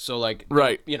doing this, so like,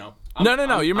 Right.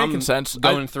 I'm, you're making I'm sense.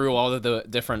 Going through all of the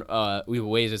different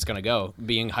ways it's gonna go,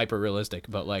 being hyper realistic,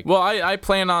 but like, Well, I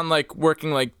plan on like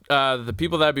working like the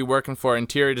people that I'd be working for,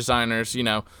 interior designers, you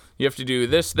have to do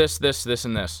this,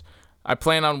 and this. I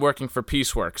plan on working for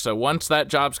piecework. So once that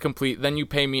job's complete, then you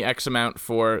pay me X amount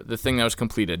for the thing that was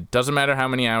completed. Doesn't matter how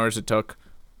many hours it took,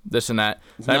 this and that.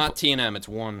 it's not T&M, it's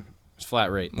one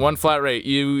flat rate. One flat rate.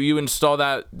 You install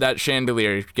that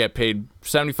chandelier, you get paid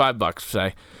 $75,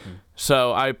 say.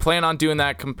 So I plan on doing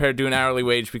that compared to an hourly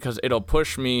wage because it'll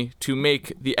push me to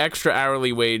make the extra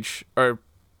hourly wage or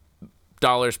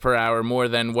dollars per hour more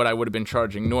than what I would have been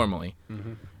charging normally.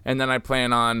 And then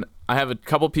I have a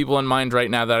couple people in mind right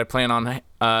now that I plan on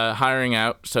hiring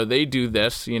out. So they do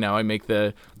this, I make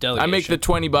the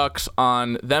 $20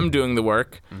 on them doing the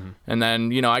work. And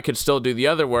then, I could still do the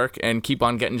other work and keep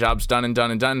on getting jobs done and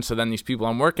done and done. So then these people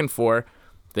I'm working for,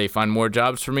 they find more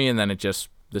jobs for me. And then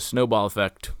the snowball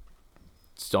effect.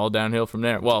 It's all downhill from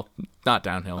there. Well, not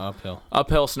downhill.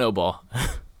 Uphill snowball.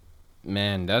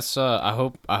 Man, that's I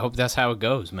hope that's how it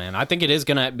goes, man. I think it is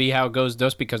gonna be how it goes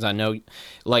just because I know,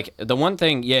 like, the one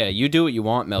thing, yeah, you do what you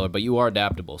want, Miller, but you are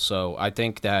adaptable. So I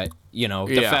think that,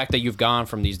 the fact that you've gone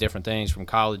from these different things, from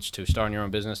college to starting your own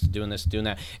business to doing this, doing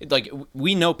that, like,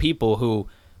 we know people who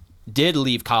did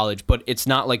leave college, but it's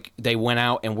not like they went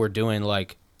out and were doing,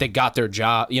 like, they got their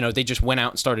job, they just went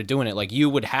out and started doing it. Like, you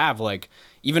would have, like,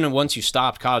 even once you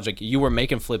stopped college, like, you were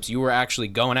making flips, you were actually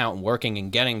going out and working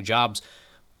and getting jobs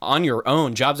on your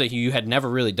own, jobs that you had never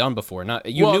really done before. Knew how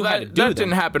to do that them.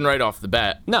 didn't happen right off the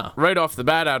bat. No. Right off the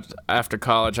bat after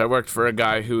college, I worked for a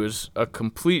guy who was a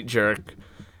complete jerk,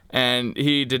 and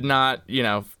he did not,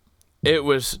 it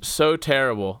was so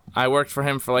terrible. I worked for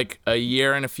him for like a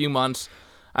year and a few months.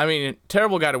 I mean,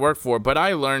 terrible guy to work for, but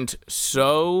I learned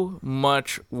so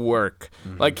much work.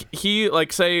 Like,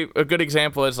 say a good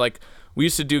example is like, we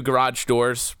used to do garage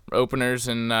doors, openers,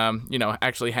 and,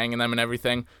 actually hanging them and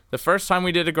everything. The first time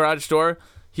we did a garage door,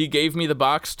 he gave me the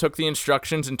box, took the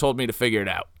instructions, and told me to figure it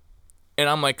out. And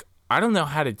I'm like, I don't know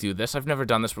how to do this. I've never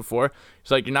done this before.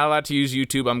 He's like, you're not allowed to use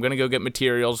YouTube. I'm going to go get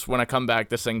materials. When I come back,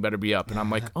 this thing better be up. And I'm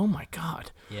like, oh, my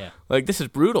God. Yeah. Like, this is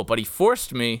brutal. But he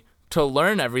forced me to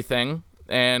learn everything.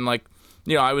 And, like,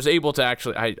 I was able to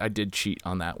actually, I did cheat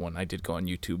on that one. I did go on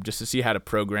YouTube just to see how to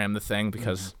program the thing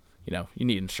because... you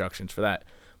need instructions for that.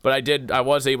 But I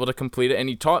was able to complete it, and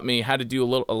he taught me how to do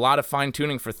a lot of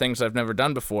fine-tuning for things I've never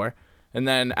done before. And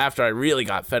then after I really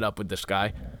got fed up with this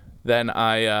guy, then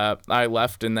I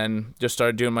left and then just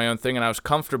started doing my own thing, and I was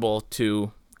comfortable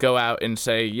to go out and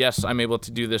say, yes, I'm able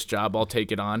to do this job, I'll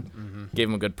take it on. Gave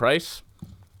him a good price,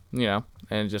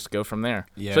 and just go from there.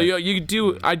 Yeah.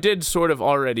 So I did sort of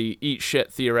already eat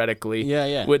shit theoretically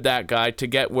with that guy to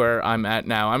get where I'm at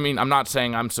now. I mean, I'm not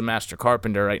saying I'm some master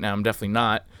carpenter right now. I'm definitely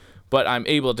not. But I'm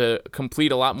able to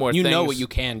complete a lot more things. You know what you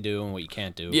can do and what you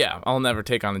can't do. Yeah, I'll never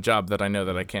take on a job that I know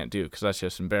that I can't do because that's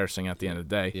just embarrassing at the end of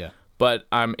the day. Yeah. But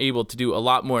I'm able to do a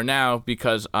lot more now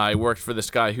because I worked for this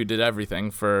guy who did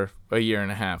everything for a year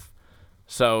and a half.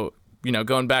 So,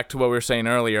 going back to what we were saying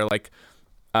earlier, like,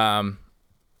 any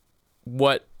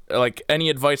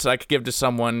advice that I could give to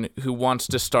someone who wants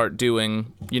to start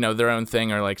doing, their own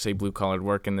thing or like say blue collar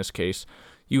work in this case,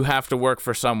 you have to work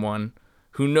for someone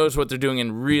who knows what they're doing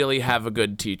and really have a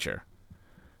good teacher.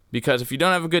 Because if you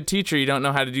don't have a good teacher, you don't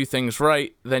know how to do things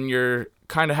right, then you're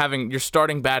you're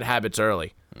starting bad habits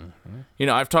early.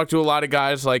 I've talked to a lot of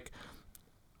guys like,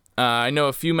 I know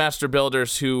a few master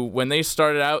builders who, when they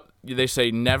started out, they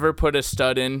say never put a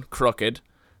stud in crooked,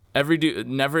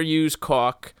 never use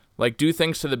caulk, Like, do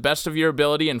things to the best of your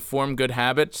ability and form good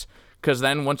habits, because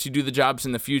then once you do the jobs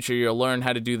in the future, you'll learn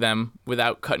how to do them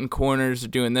without cutting corners or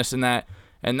doing this and that,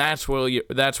 and that's where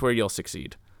you'll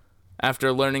succeed.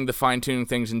 After learning the fine-tuning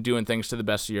things and doing things to the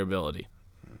best of your ability.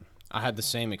 I had the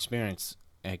same experience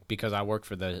because I worked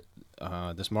for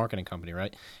this marketing company,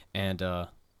 right? And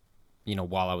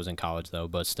while I was in college though,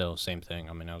 but still same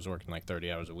thing. I mean, I was working like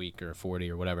 30 hours a week or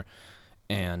 40 or whatever.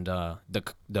 And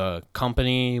the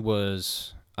company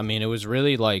was, I mean, it was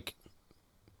really like,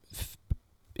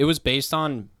 it was based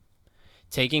on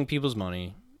taking people's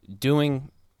money, doing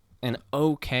an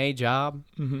okay job,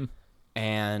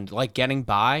 and like getting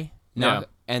by. Yeah.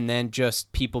 And then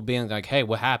just people being like, hey,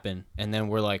 what happened? And then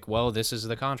we're like, well, this is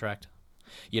the contract.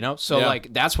 So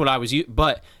like that's what I was,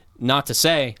 but not to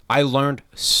say I learned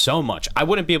so much. I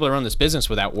wouldn't be able to run this business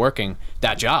without working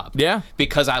that job. Yeah.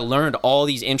 Because I learned all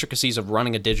these intricacies of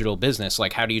running a digital business.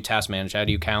 Like, how do you task manage? How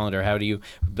do you calendar? How do you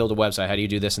build a website? How do you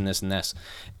do this and this and this?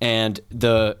 And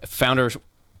the founder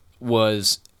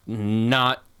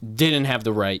didn't have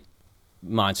the right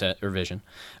mindset or vision.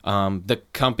 The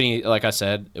company, like I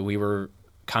said, we were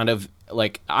kind of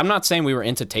like, I'm not saying we were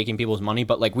into taking people's money,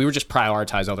 but like we were just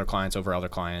prioritize other clients over other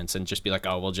clients and just be like,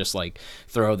 oh, we'll just like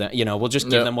throw them, we'll just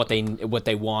give them what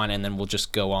they want, and then we'll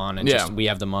just go on and just, we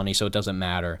have the money, so it doesn't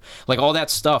matter. Like all that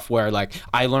stuff where like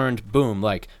I learned, boom,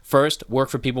 like first work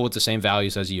for people with the same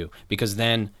values as you, because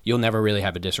then you'll never really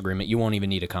have a disagreement. You won't even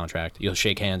need a contract. You'll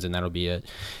shake hands and that'll be it.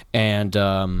 And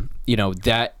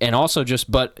that, and also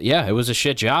just, but yeah, it was a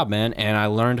shit job, man. And I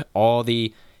learned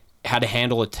how to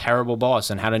handle a terrible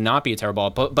boss and how to not be a terrible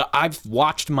boss. But I've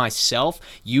watched myself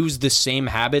use the same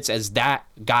habits as that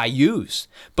guy used.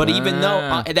 But even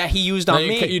though that he used on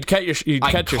me, you'd catch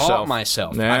yourself.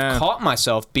 I caught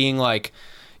myself being like,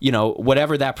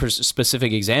 whatever that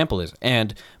specific example is.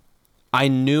 And I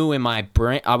knew in my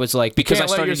brain, I was like, because I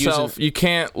started using... You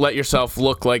can't let yourself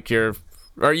look like you're...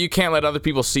 Or you can't let other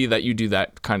people see that you do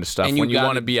that kind of stuff when you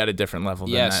want to be at a different level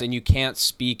than that. Yes, and you can't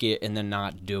speak it and then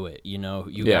not do it. You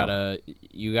gotta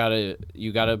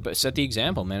set the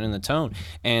example, man, and the tone.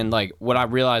 And like what I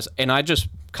realized, and I just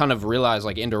kind of realized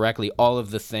like indirectly all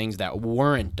of the things that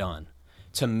weren't done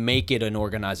to make it an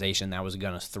organization that was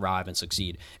gonna thrive and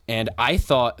succeed. And I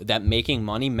thought that making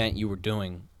money meant you were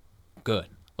doing good.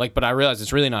 Like, but I realized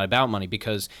it's really not about money,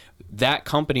 because that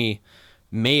company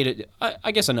made it,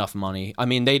 I guess, enough money. I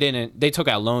mean, they took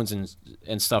out loans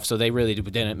and stuff, so they really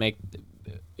didn't make,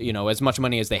 as much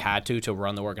money as they had to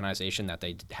run the organization that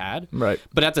they had. Right.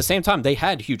 But at the same time, they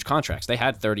had huge contracts. They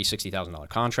had $30,000-$60,000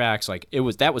 contracts. Like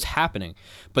that was happening.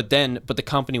 But the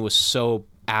company was so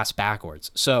ass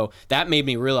backwards. So that made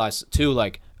me realize too,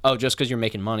 like, oh, just because you're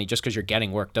making money, just because you're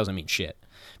getting work doesn't mean shit.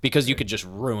 Because you could just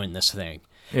ruin this thing.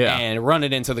 Yeah. And run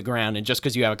it into the ground, and just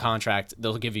because you have a contract,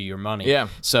 they'll give you your money. Yeah.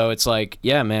 So it's like,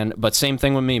 yeah, man. But same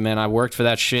thing with me, man. I worked for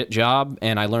that shit job,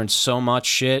 and I learned so much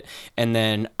shit, and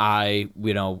then I,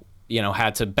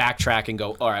 had to backtrack and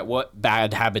go, all right, what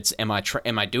bad habits am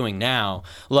I doing now?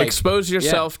 Like, expose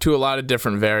yourself to a lot of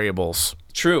different variables.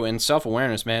 True, and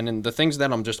self-awareness, man. And the things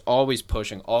that I'm just always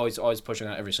pushing, always pushing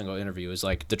on every single interview is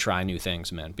like to try new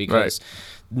things, man. Because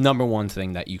number one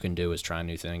thing that you can do is try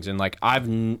new things. And like I've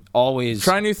always...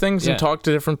 Try new things and talk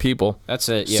to different people. That's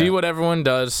it, yeah. See what everyone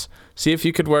does. See if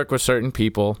you could work with certain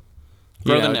people.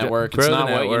 Grow the network. It's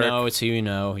not what you know, it's who you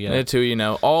know. Yeah. It's who you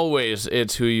know. Always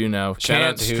it's who you know.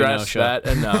 Can't stress that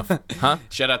enough. Huh?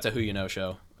 Shout out to Who You Know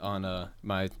show on one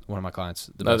of my clients.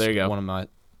 There you go. One of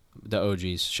the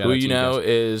OGs. Shout Who out to you know guys.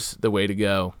 is the way to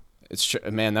go.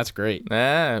 Man, that's great.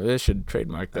 They should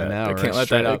trademark that. I can't let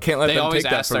them take that from me. They always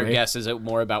ask their guests, is it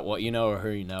more about what you know or who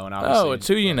you know? And it's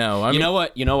who you know. You know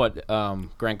what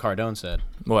Grant Cardone said?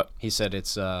 What? He said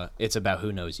it's about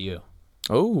who knows you.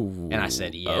 Oh. And I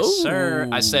said, yes, sir.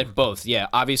 I said both. Yeah,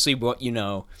 obviously what you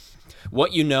know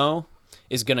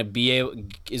is gonna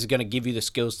give you the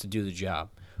skills to do the job.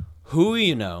 Who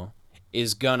you know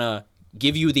is gonna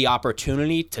give you the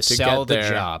opportunity to sell the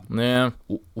job. Yeah.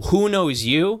 Who knows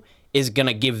you is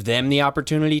gonna give them the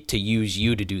opportunity to use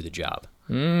you to do the job.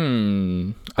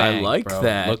 I like bro.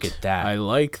 that. Look at that. I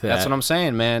like that. That's what I'm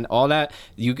saying, man. All that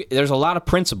there's a lot of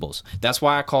principles. That's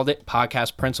why I called it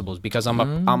Podcast Principles, because I'm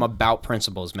about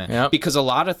principles, man. Yep. Because a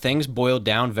lot of things boil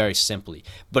down very simply,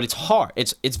 but it's hard.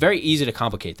 It's very easy to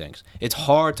complicate things. It's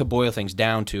hard to boil things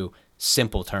down to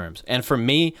simple terms. And for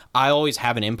me, I always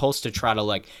have an impulse to try to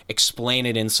like explain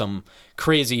it in some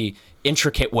crazy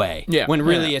intricate way. Yeah. When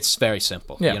really it's very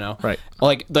simple. Yeah. Right.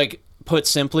 Like put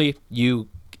simply, you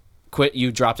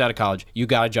dropped out of college, you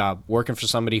got a job working for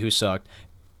somebody who sucked.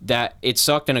 That it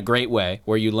sucked in a great way,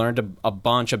 where you learned a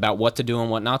bunch about what to do and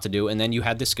what not to do, and then you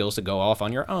had the skills to go off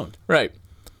on your own. Right.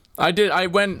 I did. I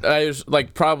was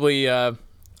like probably,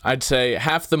 I'd say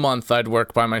half the month I'd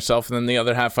work by myself, and then the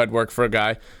other half I'd work for a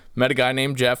guy. Met a guy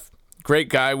named Jeff. Great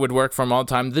guy, would work for him all the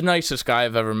time. The nicest guy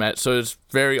I've ever met. So it was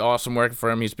very awesome working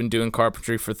for him. He's been doing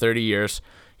carpentry for 30 years.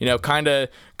 You know, kind of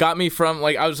got me from,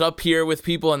 like, I was up here with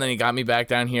people, and then he got me back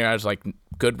down here. I was, like,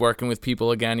 good working with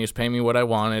people again. He was paying me what I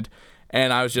wanted.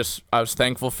 And I was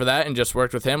thankful for that and just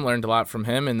worked with him, learned a lot from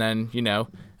him. And then, you know,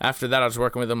 after that I was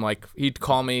working with him, like, he'd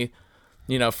call me,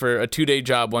 you know, for a 2-day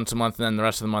job once a month, and then the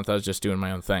rest of the month I was just doing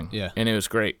my own thing. Yeah. And it was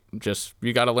great. Just,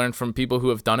 you got to learn from people who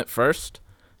have done it first,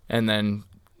 and then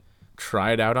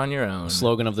try it out on your own.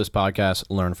 Slogan of this podcast: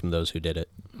 learn from those who did it.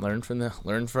 Learn from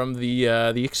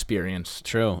the experience.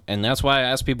 True. And that's why I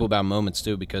ask people about moments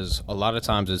too, because a lot of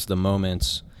times it's the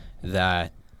moments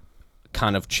that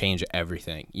kind of change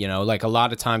everything. You know, like a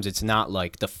lot of times it's not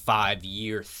like the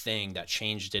 5-year thing that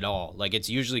changed it all. Like it's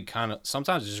usually kind of,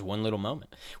 sometimes it's just one little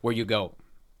moment where you go,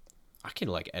 I could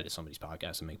like edit somebody's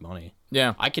podcast and make money.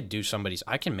 Yeah. I could do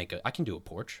I can do a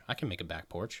porch. I can make a back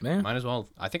porch. Yeah. Might as well.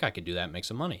 I think I could do that and make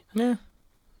some money. Yeah.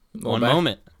 One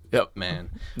moment. Yep.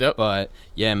 Man. Yep. But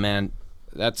yeah, man,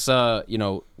 that's you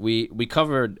know, we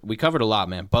covered a lot,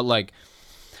 man. But like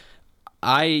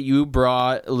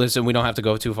listen, we don't have to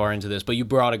go too far into this, but you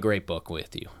brought a great book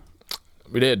with you.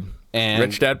 We did. And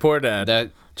Rich Dad Poor Dad.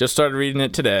 That just started reading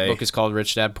it today. book is called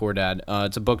Rich Dad Poor Dad.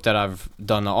 It's a book that I've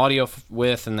done the audio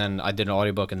with, and then I did an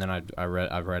audiobook, and then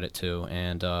I've read it too.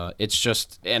 And it's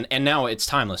just and now it's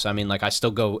timeless. I mean, like I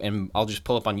still go and I'll just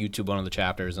pull up on YouTube one of the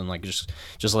chapters and like just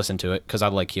listen to it because I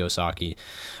like Kiyosaki.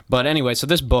 But anyway, so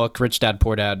this book, Rich Dad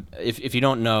Poor Dad, if you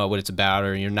don't know what it's about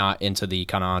or you're not into the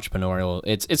kind of entrepreneurial,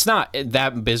 it's not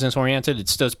that business oriented.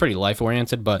 It's pretty life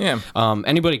oriented, but yeah.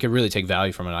 Anybody could really take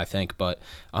value from it, I think. But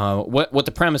what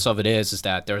the premise of it is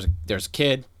that there's a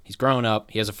kid, he's grown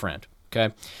up, he has a friend,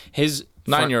 okay? His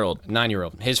 9-year-old.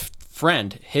 9-year-old. His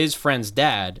friend's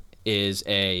dad is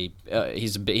he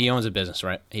owns a business,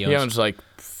 right? He owns like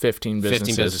 15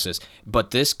 businesses.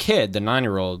 But this kid, the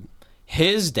 9-year-old,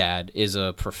 his dad is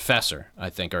a professor, I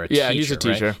think, or a teacher. Yeah, he's a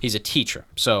teacher. Right? He's a teacher.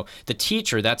 So the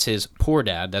teacher, that's his poor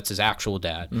dad, that's his actual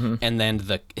dad. Mm-hmm. And then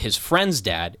his friend's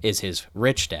dad is his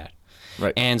rich dad.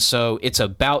 Right. And so it's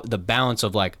about the balance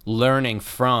of like learning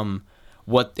from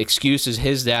what excuses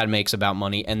his dad makes about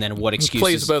money, and then what excuses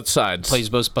plays both sides,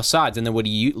 and then what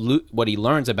he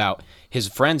learns about his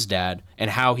friend's dad and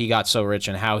how he got so rich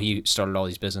and how he started all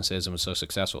these businesses and was so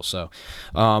successful. So,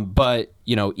 but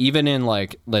you know, even in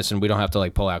like, listen, we don't have to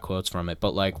like pull out quotes from it,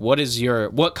 but like, what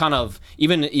kind of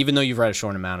even though you've read a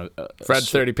short amount of read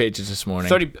 30 pages this morning.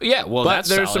 30, yeah, well, but that's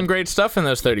there's solid. some great stuff in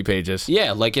those 30 pages.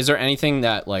 Yeah, like, is there anything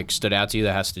that like stood out to you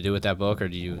that has to do with that book, or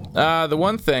do you? The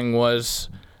one thing was,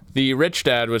 the rich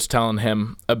dad was telling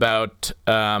him about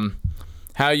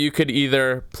how you could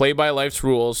either play by life's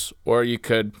rules or you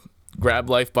could grab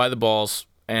life by the balls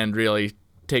and really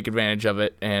take advantage of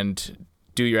it and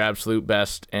do your absolute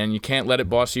best. And you can't let it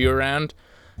boss you around.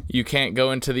 You can't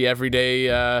go into the everyday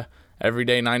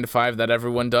 9 to 5 that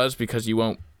everyone does, because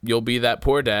you'll be that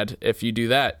poor dad if you do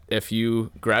that. If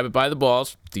you grab it by the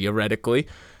balls, theoretically,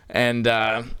 and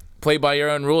play by your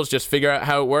own rules, just figure out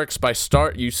how it works.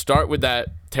 You start with that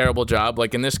terrible job.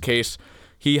 Like in this case,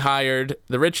 the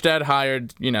rich dad hired,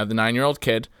 the 9-year-old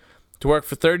kid to work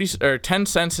for 10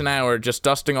 cents an hour just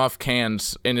dusting off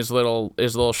cans in his little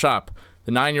shop.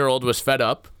 The 9-year-old was fed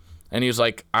up, and he was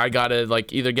like, I gotta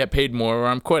like either get paid more or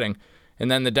I'm quitting.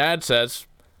 And then the dad says,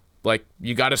 like,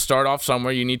 you gotta start off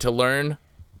somewhere. You need to learn,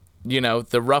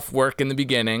 the rough work in the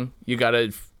beginning. You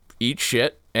gotta eat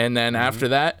shit, and then after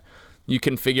that, you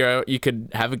can figure out, you could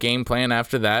have a game plan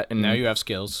after that. And now you have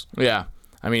skills. Yeah.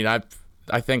 I mean, I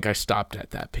think I stopped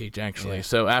at that page, actually. Yeah.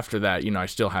 So after that, I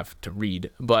still have to read.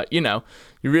 But, you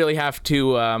really have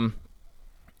to,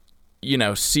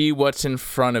 see what's in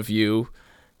front of you.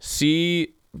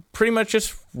 Pretty much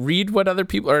just read what other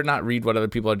people, or not read what other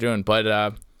people are doing.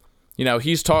 But,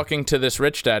 he's talking to this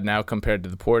rich dad now compared to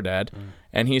the poor dad.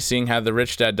 And he's seeing how the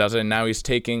rich dad does it. And now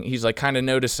he's like kind of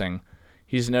noticing.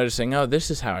 He's noticing, oh, this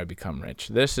is how I become rich.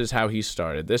 This is how he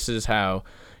started. This is how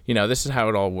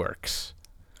it all works.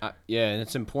 Yeah, and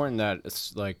it's important that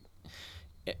it's like,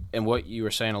 and what you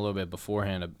were saying a little bit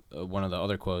beforehand, one of the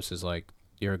other quotes is like,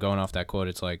 you're going off that quote,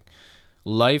 it's like,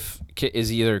 life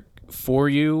is either for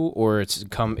you or it's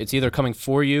either coming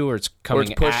for you or it's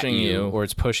coming at you or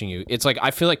it's pushing you. It's like,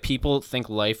 I feel like people think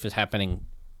life is happening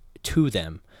to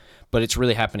them, but it's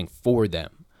really happening for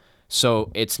them.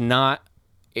 So it's not,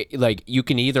 like, you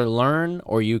can either learn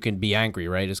or you can be angry,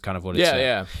 right? Is kind of what it's saying.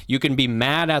 Yeah. You can be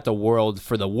mad at the world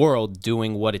for the world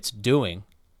doing what it's doing,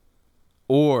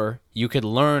 or you could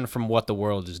learn from what the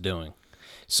world is doing.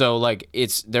 So like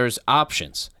there's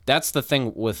options. That's the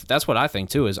thing that's what I think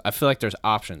too, is I feel like there's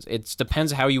options. It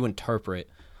depends how you interpret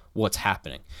what's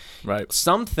happening. Right.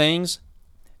 Some things,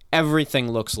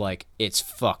 everything looks like it's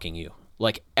fucking you.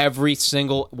 Like every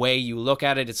single way you look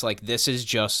at it, it's like, this is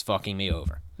just fucking me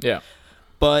over. Yeah.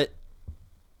 But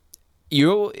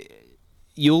you'll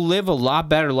live a lot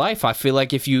better life, I feel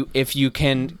like, if you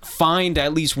can find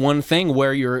at least one thing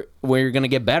where you're gonna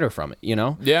get better from it, you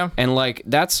know? Yeah. And like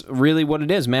that's really what it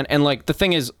is, man. And like the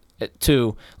thing is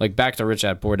too, like back to Rich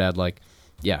Dad Poor Dad, like,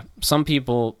 yeah, some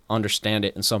people understand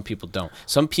it and some people don't.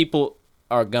 Some people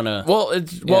are gonna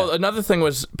another thing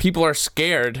was people are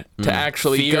scared to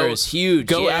actually Fear is huge.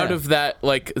 go Yeah. out of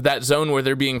that zone where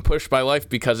they're being pushed by life,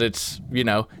 because it's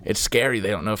scary. They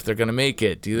don't know if they're gonna make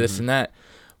it, do this and that.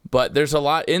 But there's a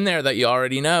lot in there that you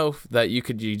already know that you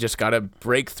just gotta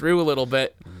break through a little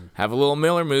bit, have a little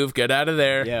Miller move, get out of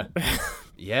there. Yeah.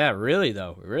 Yeah, really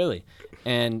though, really.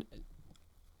 And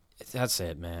that's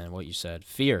it, man. What you said.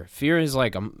 Fear is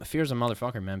like fear is a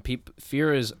motherfucker, man.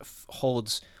 Fear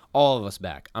holds all of us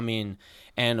back. I mean,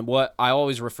 and what I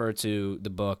always refer to the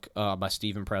book by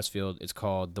Stephen Pressfield. It's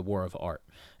called The War of Art.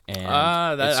 And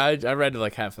I read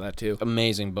like half of that too.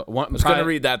 Amazing, but I was gonna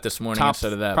read that this morning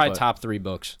instead of that. Probably top 3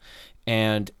 books,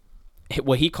 and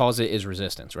what he calls it is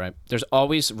resistance. Right? There's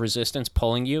always resistance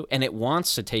pulling you, and it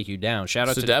wants to take you down.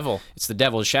 It's the devil. It's the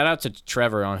devil. Shout out to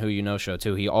Trevor on Who You Know show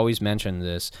too. He always mentioned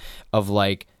this of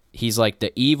like. He's like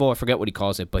the evil, I forget what he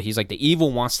calls it, but he's like the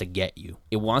evil wants to get you.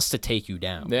 It wants to take you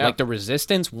down. Yeah. Like the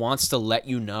resistance wants to let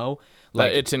you know,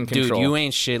 like, it's in control. Dude, you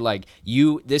ain't shit. Like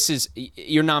you're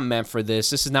not meant for this.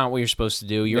 This is not what you're supposed to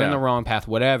do. You're in the wrong path,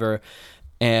 whatever.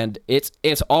 And it's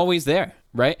always there,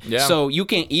 right? Yeah. So you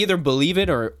can either believe it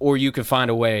or you can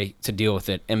find a way to deal with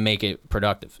it and make it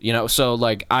productive. You know, so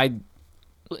like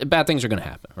bad things are going to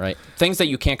happen, right? Things that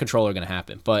you can't control are going to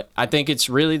happen. But I think it's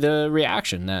really the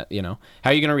reaction that, you know,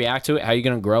 how are you going to react to it? How are you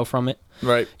going to grow from it?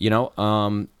 Right. You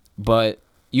know, but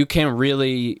you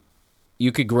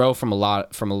could grow from a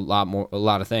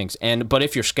lot of things. But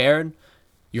if you're scared,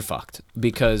 you're fucked,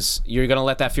 because you're going to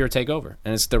let that fear take over.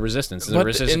 And it's the resistance.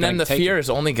 And then the fear is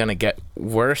only going to get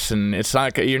worse, and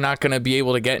you're not going to be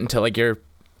able to get into like your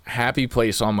happy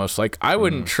place almost. Like I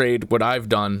wouldn't trade what I've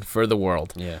done for the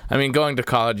world. Yeah. I mean, going to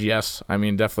college, yes. I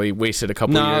mean, definitely wasted a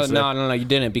couple of years. No, you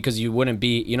didn't, because you wouldn't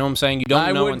be, you know what I'm saying? You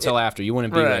don't know until after. You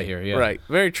wouldn't be right here. Yeah. Right.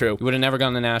 Very true. You would have never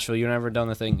gone to Nashville. You would have never done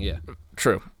the thing. Yeah.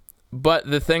 True. But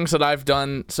the things that I've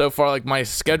done so far, like my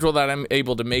schedule that I'm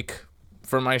able to make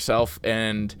for myself,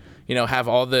 and, you know, have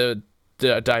all the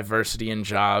diversity in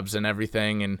jobs and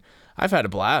everything, and I've had a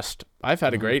blast. I've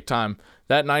had a great time.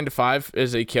 That 9 to 5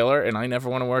 is a killer, and I never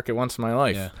want to work it once in my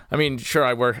life. Yeah. I mean, sure,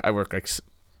 I work like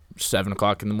 7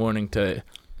 o'clock in the morning to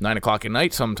 9 o'clock at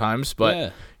night sometimes,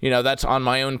 but you know, that's on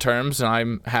my own terms, and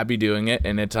I'm happy doing it,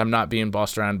 and I'm not being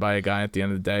bossed around by a guy at the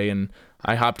end of the day, and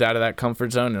I hopped out of that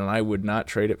comfort zone, and I would not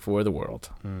trade it for the world.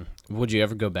 Would you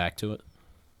ever go back to it?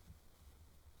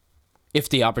 If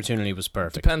the opportunity was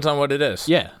perfect. Depends on what it is.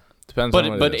 Yeah. Depends on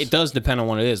what it is. But it does depend on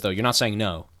what it is, though. You're not saying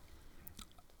no.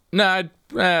 No,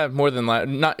 more than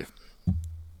not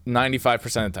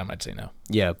 95% of the time I'd say no.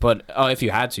 Yeah, but if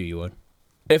you had to, you would.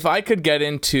 If I could get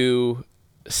into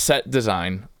set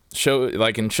design,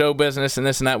 in show business and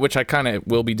this and that, which I kind of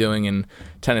will be doing in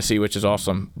Tennessee, which is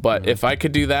awesome. But if I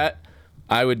could do that,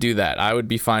 I would do that. I would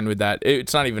be fine with that.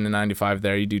 It's not even a 9 to 5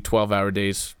 there. You do 12-hour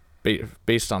days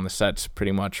based on the sets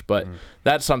pretty much, but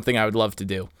that's something I would love to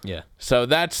do. Yeah. So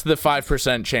that's the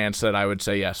 5% chance that I would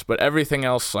say yes. But everything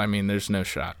else, I mean, there's no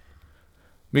shot.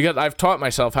 Because I've taught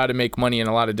myself how to make money in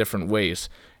a lot of different ways.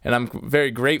 And I'm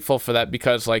very grateful for that,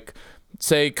 because, like,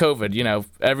 say COVID, you know,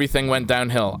 everything went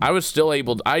downhill. I was still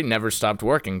I never stopped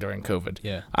working during COVID.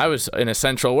 Yeah. I was an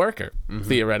essential worker,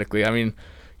 theoretically. I mean,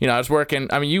 you know, I was working.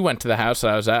 I mean, you went to the house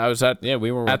that I was at. I was at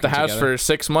we were at the house together for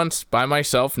 6 months by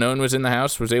myself. No one was in the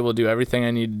house. Was able to do everything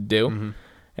I needed to do,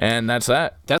 and that's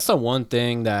that. That's the one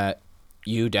thing that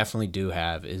you definitely do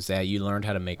have, is that you learned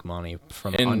how to make money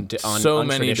from so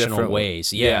many different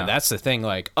ways. Yeah, that's the thing.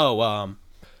 Like,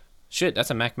 shit,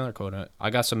 that's a Mac Miller quote. I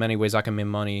got so many ways I can make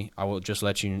money. I'm just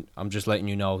letting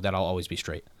you know that I'll always be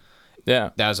straight.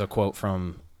 Yeah, that was a quote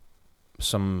from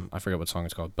I forget what song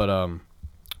it's called, but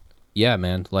yeah,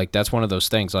 man, like that's one of those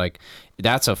things. Like,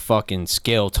 that's a fucking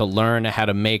skill, to learn how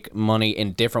to make money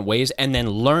in different ways and then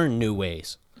learn new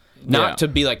ways. Not to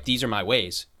be like, these are my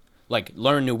ways. Like,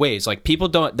 learn new ways. Like, people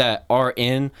that are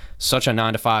in such a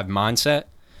 9 to 5 mindset,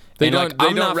 They And, don't. like, They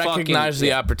I'm don't not recognize fucking-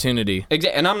 the opportunity.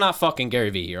 And I'm not fucking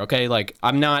Gary Vee here, okay? Like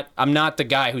I'm not the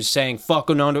guy who's saying fuck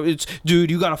no, it's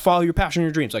dude, you gotta follow your passion,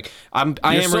 your dreams. Like I You're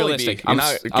am Sully realistic. B. You're I'm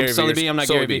not I'm Gary Sully Vee, B. I'm not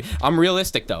Sully Gary B. Vee. I'm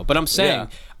realistic though. But I'm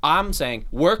saying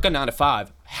work a 9 to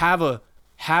 5. Have an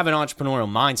entrepreneurial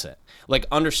mindset. Like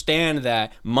understand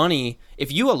that money.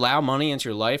 If you allow money into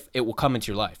your life, it will come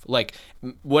into your life. Like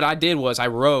what I did was I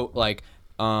wrote like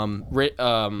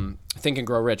Think and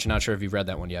Grow Rich. Not sure if you've read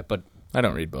that one yet, but I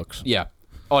don't read books. yeah,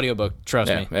 audiobook. Trust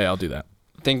me. Yeah, I'll do that.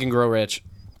 Think and Grow Rich.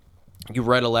 You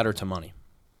write a letter to money.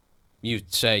 You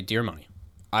say, "Dear money,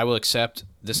 I will accept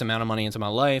this amount of money into my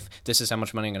life. This is how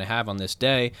much money I'm going to have on this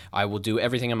day. I will do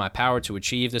everything in my power to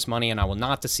achieve this money, and I will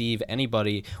not deceive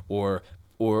anybody or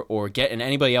get in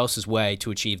anybody else's way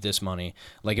to achieve this money.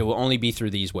 Like it will only be through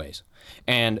these ways."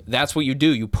 And that's what you do.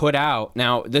 You put out.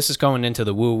 Now, this is going into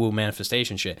the woo-woo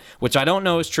manifestation shit, which I don't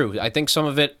know is true. I think some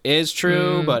of it is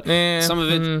true, but some of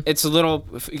it, it's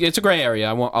a gray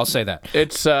area. I'll say that.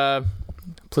 It's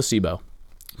placebo.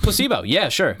 Placebo, yeah,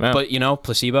 sure. Yeah. But,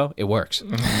 placebo, it works.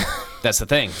 That's the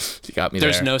thing. You got me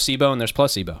There's there. nocebo and there's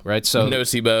placebo, right? So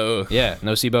Nocebo. yeah,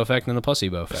 nocebo effect and the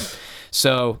placebo effect.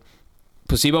 So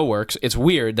placebo works. It's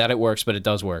weird that it works, but it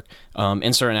does work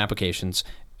in certain applications.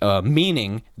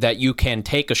 Meaning that you can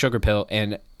take a sugar pill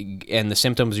and the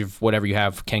symptoms of whatever you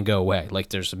have can go away. Like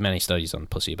there's many studies on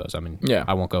placebos. I mean, Yeah.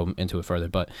 I won't go into it further,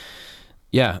 but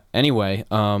yeah. Anyway,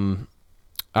 I don't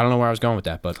know where I was going with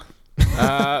that, but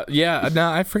Yeah,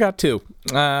 no, I forgot too.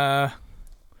 What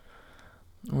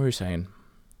were you saying?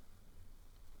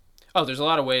 oh, there's a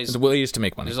lot of ways. The ways to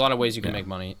make money. There's a lot of ways you can make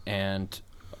money, and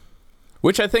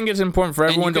Which I think is important for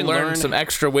everyone to can learn learn- some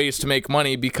extra ways to make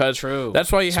money because true.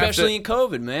 that's why you especially have to. in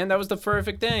COVID, man. That was the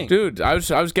perfect thing. Dude, I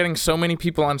was getting so many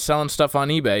people on selling stuff on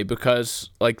eBay because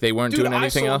like they weren't doing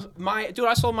anything else.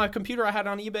 I sold my computer I had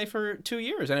on eBay for 2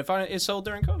 years, and it sold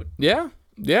during COVID. Yeah.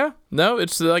 No,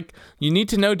 it's like you need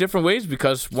to know different ways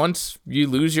because once you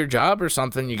lose your job or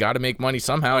something, you got to make money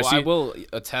somehow. I will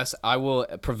attest. I will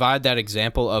provide that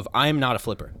example of I am not a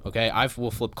flipper. Okay, I will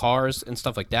flip cars and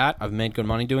stuff like that. I've made good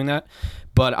money doing that,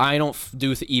 but I don't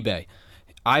do eBay.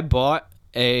 I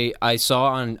saw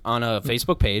on a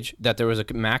Facebook page that there was a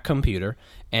Mac computer,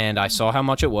 and I saw how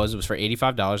much it was. It was for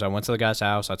 $85. I went to the guy's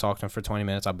house. I talked to him for 20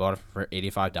 minutes. I bought it for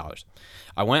 $85.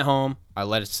 I went home. I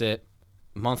let it sit.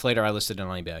 A month later, I listed it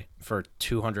on eBay for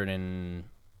 $280.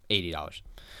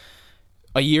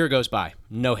 A year goes by,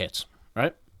 no hits,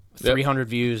 right? 300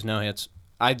 views, no hits.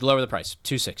 I'd lower the price,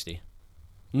 $260.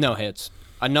 No hits.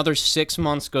 Another 6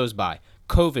 months goes by.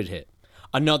 COVID hit.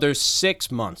 Another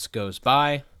 6 months goes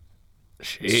by.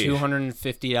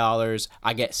 $250.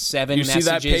 I get 7 You see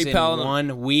that messages PayPal? in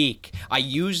 1 week. I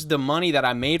used the money that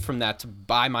I made from that to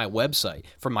buy my website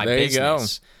for my There you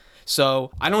business.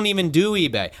 So I don't even do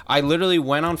eBay. I literally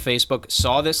went on Facebook,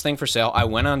 saw this thing for sale. I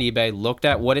went on eBay, looked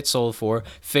at what it sold for,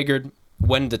 figured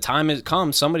when the time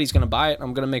comes, somebody's going to buy it.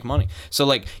 I'm going to make money. So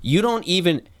like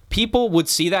people would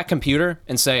see that computer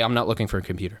and say, I'm not looking for a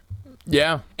computer.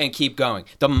 Yeah. And keep going.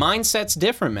 The mindset's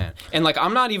different, man. And like,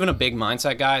 I'm not even a big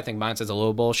mindset guy. I think mindset's a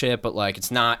little bullshit, but like,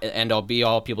 it's not an end all be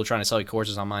all. People trying to sell you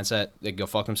courses on mindset, they go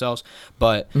fuck themselves.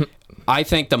 But I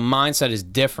think the mindset is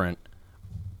different.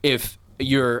 If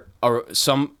you're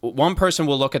one person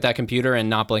will look at that computer and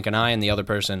not blink an eye, and the other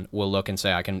person will look and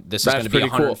say, this is going to be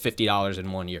 $150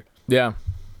 in 1 year. Yeah.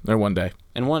 Or one day.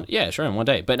 In 1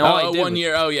 day. But all I did 1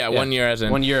 year. Oh, yeah. 1 year as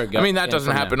in 1 year ago. I mean, that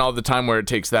doesn't happen all the time where it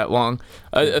takes that long.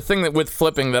 A thing that with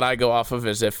flipping that I go off of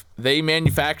is if they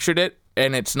manufactured it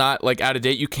and it's not like out of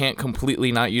date, you can't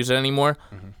completely not use it anymore.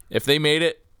 Mm-hmm. If they made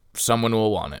it, someone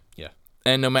will want it. Yeah.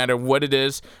 And no matter what it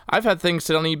is, I've had things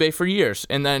sit on eBay for years,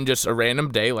 and then just a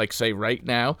random day, like say right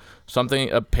now, a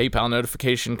PayPal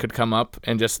notification could come up,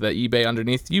 and just the eBay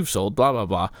underneath, you've sold, blah, blah,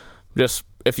 blah. Just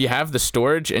if you have the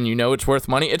storage and you know it's worth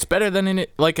money, it's better than in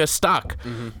it like a stock.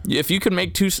 Mm-hmm. If you can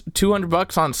make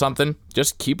 $200 on something,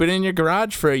 just keep it in your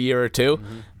garage for a year or two.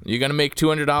 Mm-hmm. You're gonna make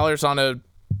 $200 on a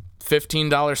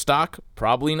 $15 stock?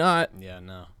 Probably not. Yeah,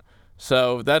 no.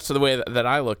 So that's the way that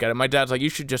I look at it. My dad's like, you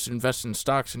should just invest in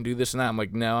stocks and do this and that. I'm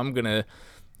like, no, I'm going to,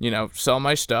 sell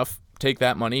my stuff, take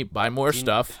that money, buy more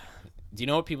stuff. Do you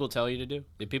know what people tell you to do?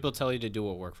 People tell you to do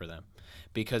what work for them.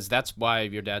 Because that's why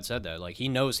your dad said that. Like,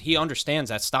 he understands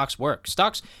that stocks work.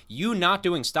 You not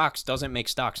doing stocks doesn't make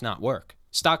stocks not work.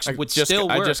 Stocks would still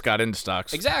work. I just got into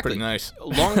stocks. Exactly. Pretty nice.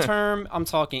 Long term, I'm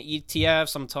talking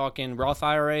ETFs. I'm talking Roth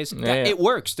IRAs. It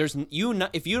works.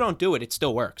 If you don't do it, it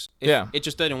still works. It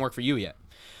just didn't work for you yet.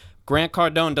 Grant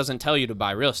Cardone doesn't tell you to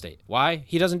buy real estate. Why?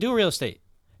 He doesn't do real estate.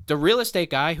 The real estate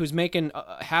guy who's making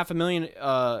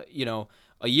 $500,000,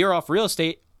 a year off real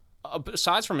estate,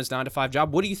 Besides from his 9-to-5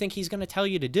 job, what do you think he's going to tell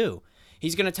you to do?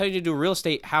 He's going to tell you to do real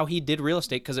estate how he did real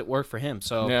estate because it worked for him.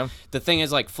 So the thing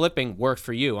is, like, flipping worked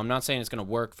for you. I'm not saying it's going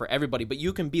to work for everybody, but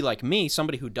you can be like me,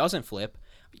 somebody who doesn't flip.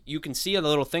 You can see a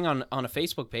little thing on a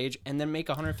Facebook page and then make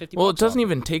 $150. Well, it doesn't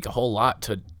even take a whole lot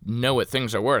to know what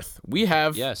things are worth. We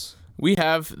have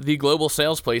the global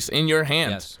sales place in your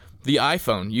hand. Yes. The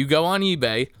iPhone. You go on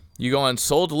eBay. You go on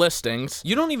sold listings.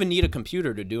 You don't even need a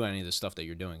computer to do any of the stuff that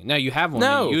you're doing. Now, you have one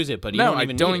and you use it, but you don't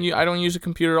even need it. I don't use a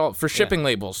computer at all for shipping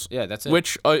labels. Yeah, that's it.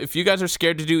 Which, if you guys are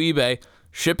scared to do eBay,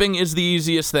 shipping is the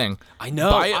easiest thing. I know.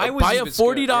 Buy a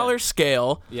 $40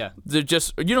 scale. Yeah. You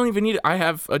don't even need it. I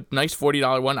have a nice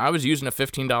 $40 one. I was using a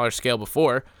 $15 scale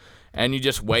before, and you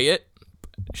just weigh it,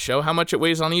 show how much it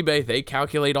weighs on eBay. They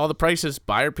calculate all the prices.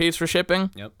 Buyer pays for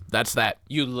shipping. Yep. That's that.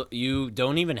 You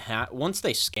don't even have, once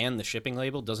they scan the shipping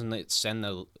label, doesn't it send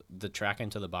the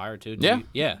tracking to the buyer too? So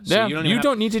you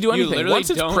don't need to do anything. Once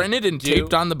it's printed and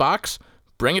taped on the box,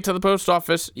 bring it to the post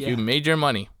office. Yeah. You made your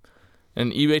money,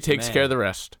 and eBay takes care of the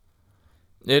rest.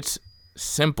 It's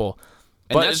simple.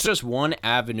 And that's just one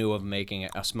avenue of making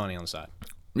us money on the side.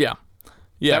 Yeah.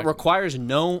 Yeah. That requires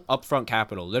no upfront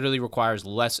capital. Literally requires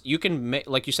less. You can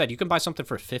like you said, you can buy something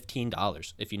for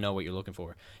 $15 if you know what you're looking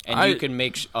for, and you can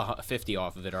make 50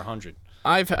 off of it or 100.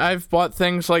 I've bought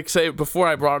things like, say, before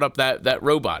I brought up that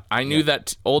robot. I knew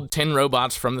that old tin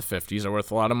robots from the 50s are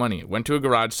worth a lot of money. Went to a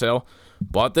garage sale,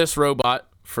 bought this robot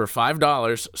for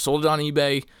 $5, sold it on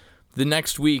eBay. The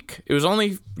next week, it was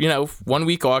only 1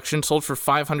 week auction, sold for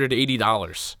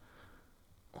 $580.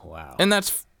 Wow. And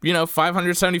that's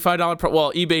 $575.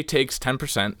 Well, eBay takes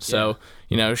 10%, so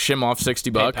shim off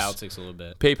 $60. PayPal takes a little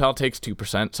bit. PayPal takes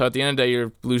 2%. So at the end of the day,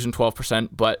 you're losing 12%,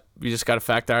 but you just got to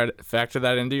factor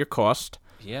that into your cost.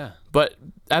 Yeah. But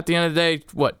at the end of the day,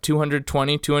 what,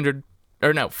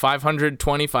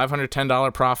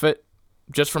 $510 profit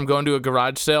just from going to a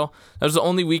garage sale? That was the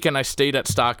only weekend I stayed at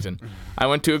Stockton. I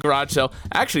went to a garage sale.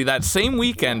 Actually, that same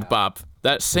weekend, Bob,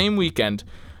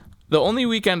 the only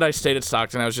weekend I stayed at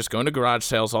Stockton, I was just going to garage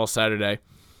sales all Saturday.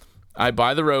 I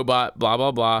buy the robot, blah,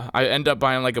 blah, blah. I end up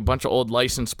buying like a bunch of old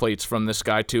license plates from this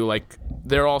guy too. Like,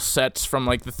 they're all sets from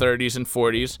like the 30s and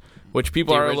 40s, which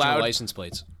people are allowed. License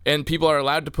plates. And people are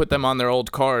allowed to put them on their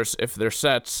old cars if they're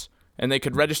sets, and they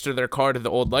could register their car to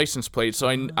the old license plate. So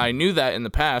I knew that in the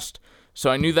past. So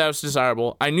I knew that was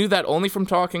desirable. I knew that only from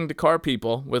talking to car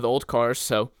people with old cars.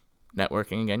 So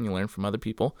networking, again, you learn from other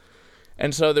people.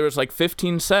 And so there was like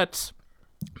 15 sets,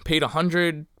 paid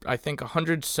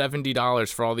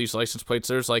 $170 for all these license plates.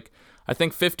 There's like, I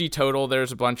think 50 total.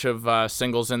 There's a bunch of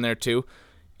singles in there too.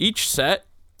 Each set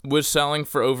was selling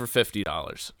for over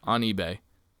 $50 on eBay.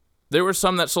 There were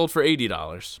some that sold for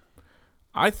 $80.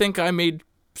 I think I made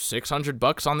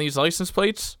 $600 on these license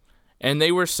plates, and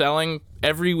they were selling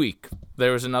every week.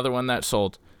 There was another one that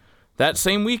sold. That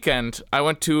same weekend, I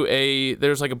went to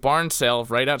there was like a barn sale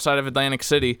right outside of Atlantic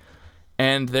City,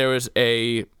 and there was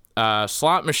a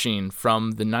slot machine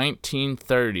from the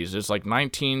 1930s. It's like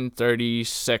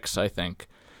 1936, I think.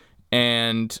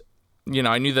 And,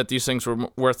 I knew that these things were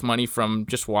worth money from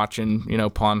just watching,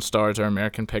 Pawn Stars or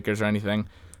American Pickers or anything.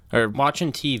 Or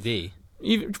watching TV.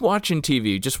 Even watching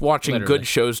TV, just watching good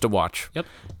shows to watch. Yep.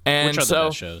 And which are the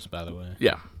best shows, by the way.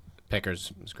 Yeah.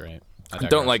 Pickers is great. I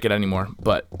don't like it anymore,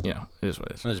 but, it is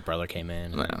what it is. His brother came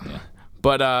in. Yeah.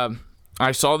 But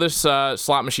I saw this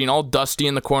slot machine all dusty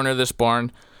in the corner of this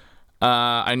barn.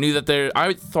 I knew that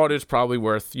I thought it was probably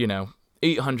worth,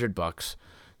 $800.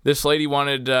 This lady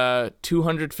wanted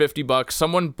 $250.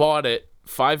 Someone bought it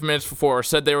 5 minutes before, or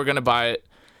said they were going to buy it,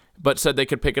 but said they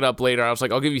could pick it up later. I was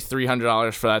like, I'll give you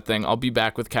 $300 for that thing. I'll be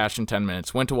back with cash in 10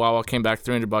 minutes. Went to Wawa, came back,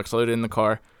 $300, loaded it in the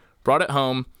car, brought it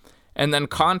home, and then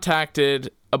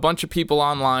contacted a bunch of people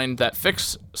online that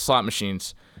fix slot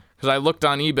machines. Because I looked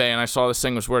on eBay and I saw this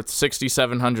thing was worth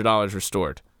 $6,700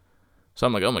 restored. So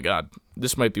I'm like, oh my God,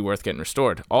 this might be worth getting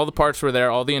restored. All the parts were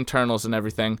there, all the internals and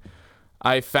everything.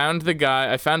 I found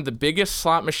the biggest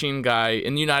slot machine guy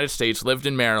in the United States, lived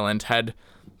in Maryland, had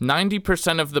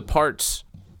 90% of the parts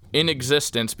in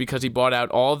existence because he bought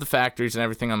out all the factories and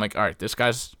everything. I'm like, all right, this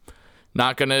guy's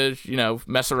not going to,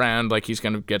 mess around. Like, he's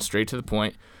going to get straight to the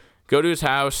point. Go to his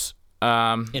house.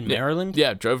 In Maryland?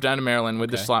 Yeah, drove down to Maryland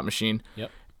with the slot machine. Yep.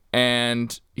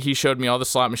 And he showed me all the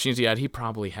slot machines he had. He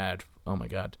probably had, oh my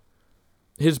God.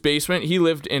 His basement, he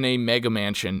lived in a mega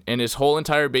mansion, and his whole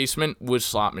entire basement was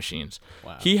slot machines.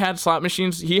 Wow. He had slot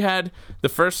machines. He had the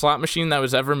first slot machine that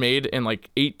was ever made in like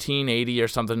 1880 or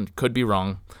something. Could be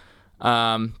wrong.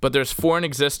 But there's 4 in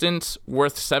existence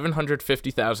worth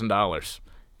 $750,000,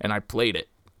 and I played it.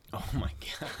 Oh my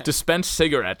God. Dispense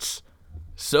cigarettes.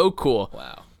 So cool.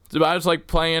 Wow. So I was like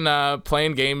playing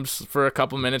games for a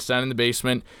couple minutes down in the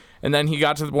basement, and then he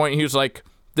got to the point he was like,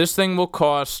 "This thing will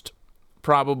cost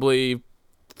probably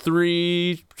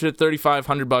 $300 to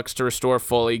 $3,500 to restore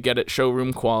fully, get it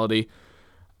showroom quality."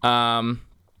 Or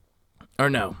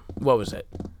no, what was it?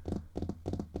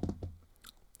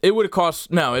 It would have cost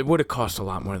a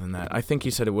lot more than that. I think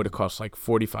he said it would have cost like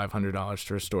 $4,500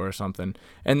 to restore or something.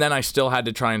 And then I still had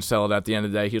to try and sell it at the end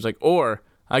of the day. He was like, or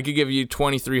I could give you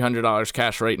 $2,300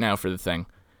 cash right now for the thing.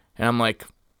 And I'm like,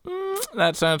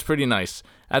 that sounds pretty nice.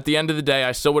 At the end of the day,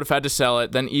 I still would have had to sell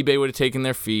it. Then eBay would have taken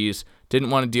their fees.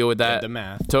 Didn't want to deal with that. The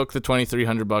math. Took the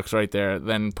 $2,300 right there.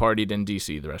 Then partied in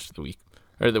DC the rest of the week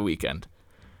or the weekend.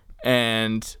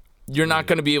 And you're not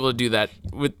going to be able to do that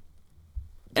with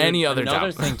any other job.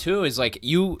 Another thing too is like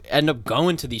you end up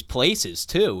going to these places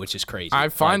too, which is crazy. I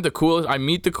find the coolest. I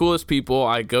meet the coolest people.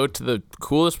 I go to the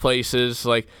coolest places.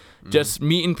 Like just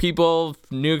meeting people,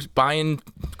 buying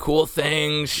cool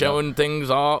things, showing things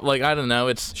off. Like I don't know.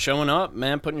 It's showing up,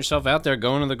 man. Putting yourself out there,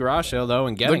 going to the garage sale though,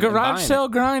 and getting the garage sale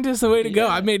grind is the way to go.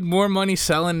 Yeah. I made more money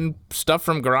selling stuff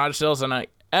from garage sales than I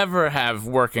ever have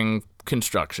working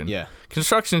construction. Yeah.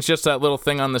 Construction's just that little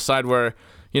thing on the side where,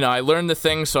 I learned the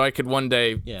thing so I could one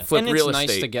day flip real estate. And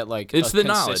it's nice to get like it's the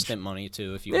consistent money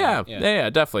too if you want. want. Yeah,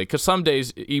 definitely. Because some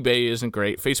days eBay isn't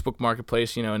great. Facebook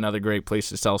Marketplace, another great place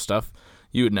to sell stuff.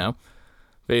 You would know.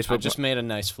 Facebook I just made a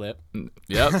nice flip.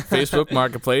 Yep. Facebook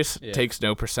Marketplace takes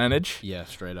no percentage. Yeah,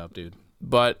 straight up, dude.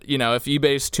 But, if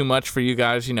eBay's too much for you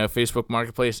guys, Facebook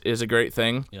Marketplace is a great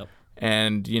thing. Yep.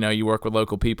 And, you work with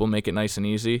local people, make it nice and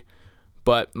easy.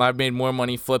 But I've made more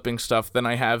money flipping stuff than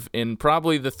I have in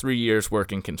probably the 3 years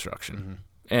working construction. Mm-hmm.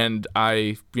 And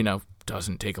I,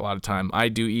 doesn't take a lot of time. I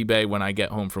do eBay when I get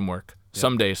home from work. Yep.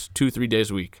 Some days, 2-3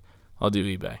 days a week, I'll do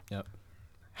eBay. Yep.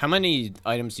 How many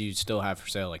items do you still have for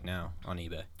sale like now on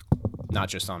eBay? Not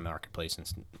just on Marketplace,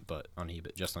 but on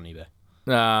eBay, just on eBay.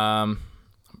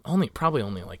 Probably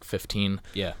only like 15.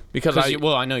 Yeah, because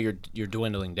I know you're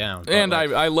dwindling down. And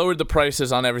I lowered the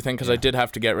prices on everything because I did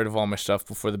have to get rid of all my stuff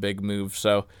before the big move.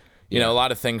 So, a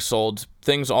lot of things sold.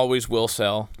 Things always will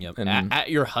sell. Yep. And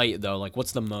at your height though, like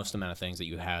what's the most amount of things that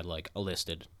you had like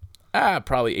listed?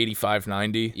 Probably 85,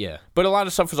 90. Yeah. But a lot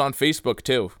of stuff was on Facebook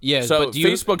too. Yeah. So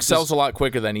Facebook sells a lot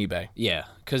quicker than eBay. Yeah,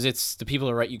 because it's the people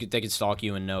are they can stalk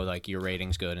you and know like your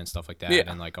rating's good and stuff like that,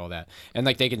 and like all that, and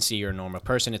like they can see you're a normal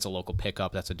person. It's a local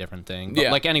pickup. That's a different thing.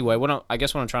 But like anyway, I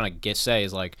guess what I'm trying to say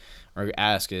is like or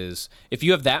ask is if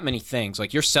you have that many things,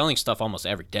 like you're selling stuff almost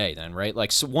every day, then right?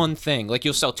 Like so one thing, like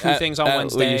you'll sell two things on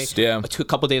Wednesday. Least, yeah. A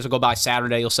couple days will go by.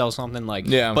 Saturday you'll sell something like.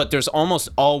 Yeah. But there's almost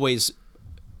always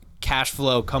cash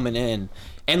flow coming in,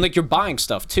 and like you're buying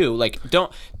stuff too. Like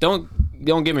don't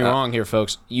get me wrong here,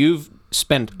 folks. You've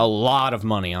spent a lot of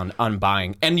money on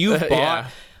buying, and you've bought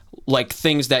like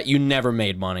things that you never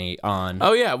made money on.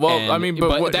 Oh yeah, well I mean,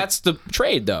 but that's the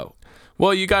trade though.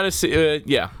 Well, you got to see,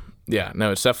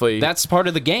 no, it's definitely that's part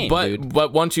of the game, dude.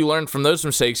 But once you learn from those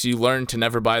mistakes, you learn to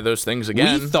never buy those things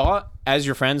again. We thought, as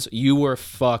your friends, you were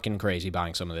fucking crazy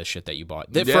buying some of this shit that you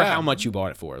bought for how much you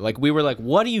bought it for. Like we were like,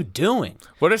 what are you doing?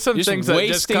 What are some You're things that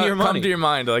just come to your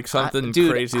mind, like something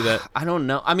crazy that I don't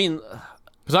know. I mean.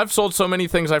 Because I've sold so many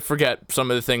things, I forget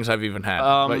some of the things I've even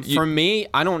had. For me,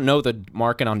 I don't know the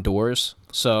market on doors.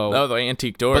 So the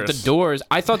antique doors. But the doors,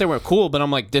 I thought they were cool, but I'm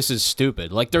like, this is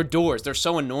stupid. Like they're doors, they're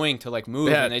so annoying to like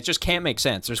move, and it just can't make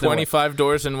sense. There's 25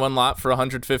 doors in one lot for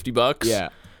 $150. Yeah.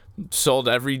 Sold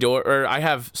every door, or I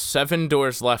have 7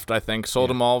 doors left. I think sold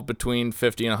them all between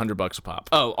 $50 and $100 a pop.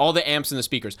 Oh, all the amps and the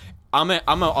speakers. I'm an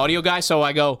audio guy, so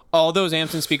I go. All those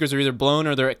amps and speakers are either blown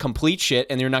or they're complete shit,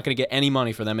 and you're not going to get any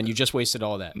money for them, and you just wasted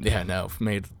all that. Yeah, no,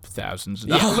 made thousands of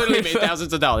dollars. Yeah, literally made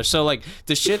thousands of dollars. So like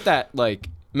the shit that like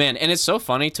man, and it's so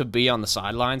funny to be on the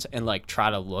sidelines and like try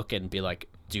to look and be like,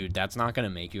 dude, that's not gonna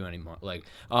make you any more. Like,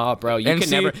 oh, bro, you can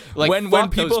never. Like, when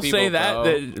people say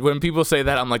that, when people say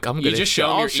that, I'm like, I'm gonna just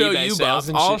I'll show you, Bob.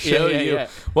 I'll show you. Yeah.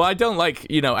 Well, I don't like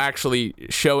actually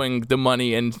showing the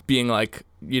money and being like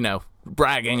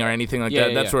bragging or anything like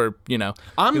that. That's where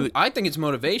I think it's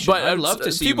motivation. But I'd love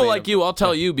to see people like you. I'll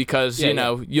tell you because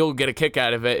you'll get a kick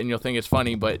out of it and you'll think it's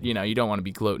funny, but you don't want to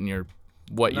be gloating you're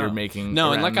making.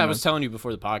 No, and like I was telling you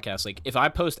before the podcast, like if I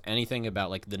post anything about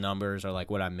like the numbers or like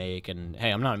what I make, and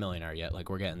hey, I'm not a millionaire yet, like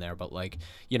we're getting there, but like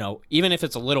even if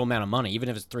it's a little amount of money, even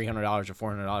if it's $300 or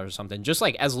 $400 or something, just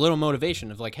like as a little motivation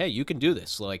of like, hey, you can do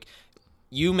this, like.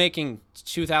 You making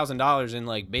 $2,000 in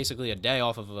like basically a day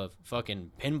off of a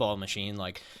fucking pinball machine,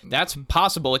 like that's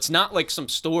possible. It's not like some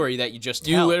story that you just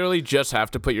tell. You literally just have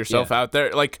to put yourself out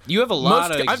there. Like you have a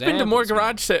lot of. I've been to more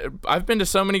I've been to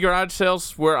so many garage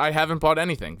sales where I haven't bought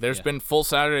anything. There's been full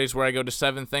Saturdays where I go to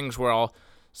 7 things where I'll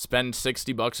spend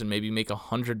 $60 and maybe make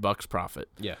 $100 profit.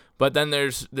 Yeah. But then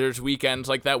there's weekends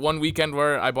like that one weekend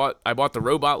where I bought the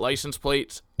robot license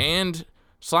plates and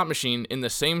slot machine in the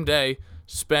same day,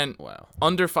 spent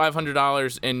under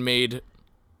 $500 and made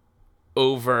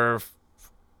over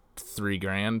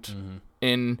 $3,000.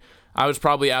 And I was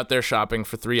probably out there shopping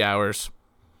for 3 hours.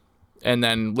 And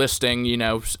then listing,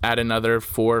 add another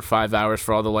 4 or 5 hours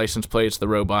for all the license plates, the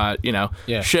robot,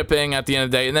 shipping at the end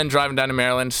of the day, and then driving down to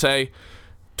Maryland, say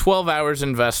 12 hours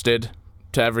invested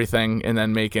to everything, and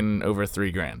then making over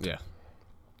 $3,000. Yeah.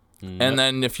 And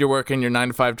then if you're working your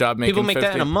 9-to-5 job, making people make 50,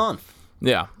 that in a month.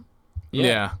 Yeah.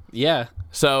 Yeah.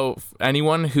 So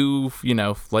anyone who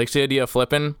likes the idea of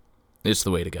flipping, it's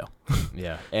the way to go.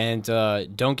 Yeah, and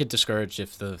don't get discouraged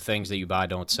if the things that you buy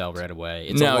don't sell right away.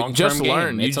 It's a long-term just game.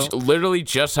 learn. You literally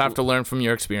just have to learn from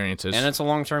your experiences. And it's a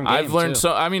long-term game, I've learned too.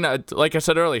 like I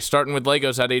said earlier, starting with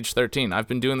Legos at age 13. I've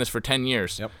been doing this for 10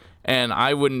 years. Yep. And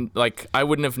I wouldn't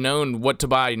have known what to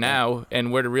buy now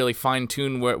and where to really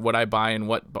fine-tune what I buy and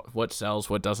what sells,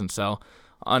 what doesn't sell,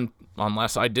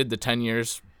 unless I did the 10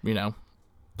 years,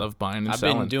 of buying and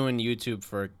selling. I've been doing YouTube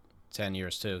for 10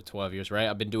 years too, 12 years, right?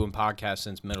 I've been doing podcasts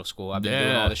since middle school. I've been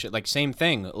doing all this shit. Like, same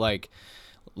thing. Like,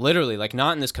 literally, like,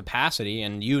 not in this capacity,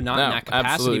 and you not in that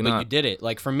capacity, but you did it.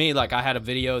 Like, for me, like, I had a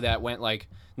video that went, like,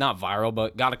 not viral,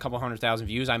 but got a couple 100,000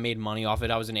 views. I made money off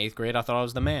it. I was in 8th grade. I thought I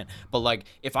was the man. But, like,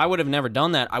 if I would have never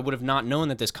done that, I would have not known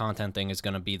that this content thing is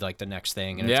going to be, like, the next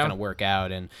thing, and it's going to work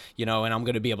out, and, and I'm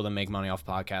going to be able to make money off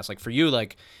podcasts. Like, for you,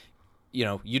 like,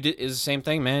 you did is the same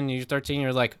thing, man. You're 13,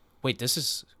 you're like, wait, this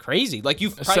is crazy. Like,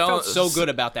 you've probably felt so good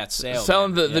about that sale.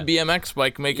 Selling the BMX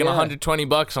bike, making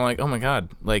 $120. I'm like, oh my God,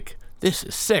 like, this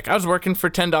is sick. I was working for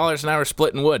 $10 an hour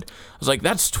splitting wood. I was like,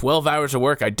 that's 12 hours of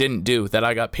work I didn't do that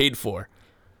I got paid for.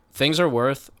 Things are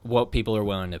worth what people are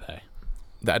willing to pay.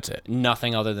 That's it.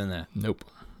 Nothing other than that. Nope.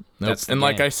 That's the and game.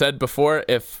 like I said before,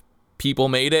 if people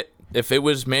made it, if it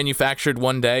was manufactured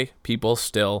one day, people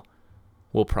still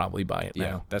will probably buy it now.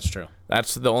 Yeah, that's true.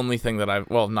 That's the only thing that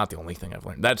not the only thing I've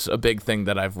learned. That's a big thing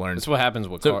that I've learned. That's what happens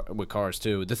with cars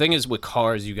too. The thing is, with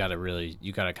cars, you gotta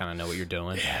kind of know what you're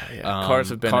doing. Yeah. Cars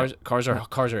have been cars are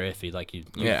iffy. Like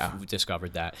you've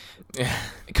discovered that.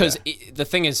 Because the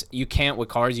thing is, you can't with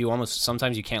cars.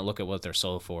 Sometimes you can't look at what they're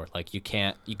sold for. Like you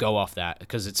go off that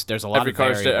because there's a lot of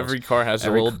variables. Every car has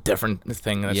a little different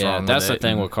thing that's wrong. Yeah, that's the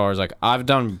thing with cars. Like I've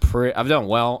done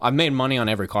well. I've made money on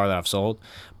every car that I've sold,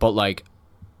 but like,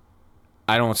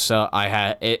 I don't sell.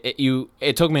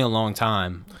 It took me a long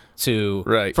time to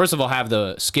first of all have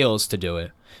the skills to do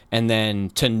it, and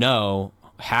then to know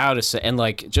how to say, and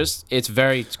like just it's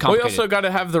very complicated. Well, you also got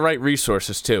to have the right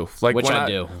resources too, like which I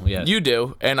do. Yeah, you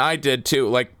do, and I did too.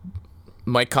 Like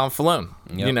Mike Confalone,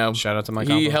 shout out to Mike.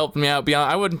 He helped me out beyond.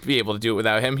 I wouldn't be able to do it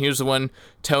without him. He was the one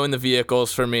towing the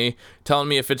vehicles for me, telling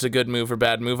me if it's a good move or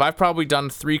bad move. I've probably done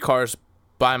 3 cars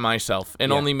by myself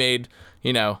and only made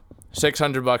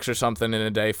 $600 or something in a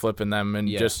day flipping them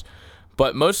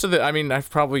but most of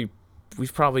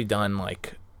we've probably done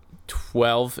like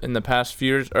 12 in the past few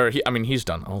years, or he's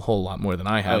done a whole lot more than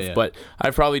I have, but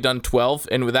I've probably done 12,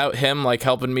 and without him like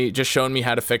helping me, just showing me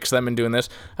how to fix them and doing this,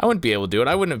 I wouldn't be able to do it.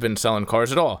 I wouldn't have been selling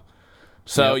cars at all.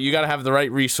 So you got to have the right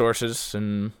resources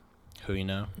and who you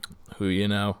know,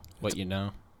 what you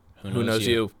know, who knows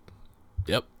you.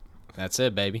 Yep, that's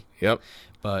it, baby. Yep.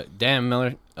 But damn,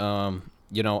 Miller,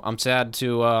 I'm sad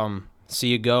to see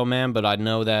you go, man, but I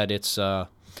know that it's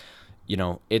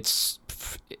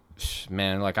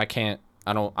man, like I'm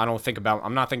not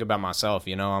thinking about myself,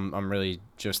 I'm really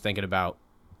just thinking about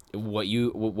what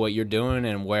you're doing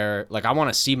and where, like, I want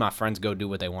to see my friends go do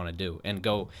what they want to do and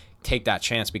go take that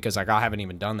chance, because like I haven't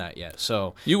even done that yet.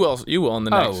 So you will in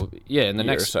the next in the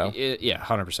next year or so.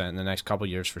 100% in the next couple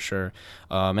years for sure.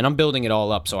 And I'm building it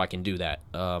all up so I can do that.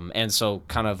 And so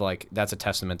kind of like that's a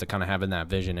testament to kind of having that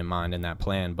vision in mind and that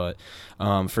plan. But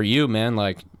for you, man,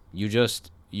 like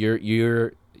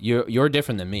you're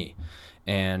different than me.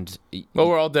 And well,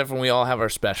 we're all different. We all have our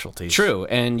specialties. True,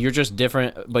 and you're just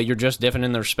different. But you're just different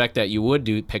in the respect that you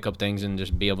would pick up things and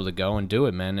just be able to go and do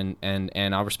it, man.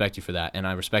 And I respect you for that. And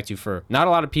I respect you for not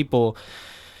a lot of people.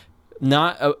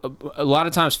 Not a lot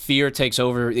of times, fear takes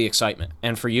over the excitement.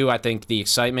 And for you, I think the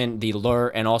excitement, the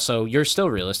lure, and also you're still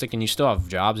realistic and you still have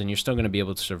jobs and you're still going to be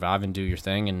able to survive and do your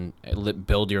thing and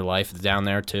build your life down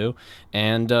there too.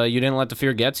 And you didn't let the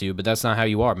fear get to you, but that's not how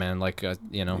you are, man. Like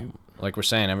like we're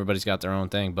saying, everybody's got their own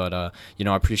thing, but I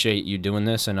appreciate you doing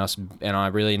this and I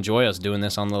really enjoy us doing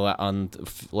this on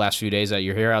the last few days that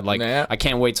you're here. I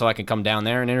can't wait till I can come down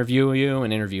there and interview you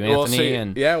and interview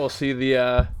Anthony.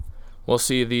 We'll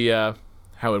see the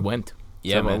how it went.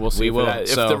 Yeah, So man. we'll see we if will.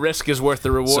 if the risk is worth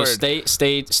the reward. So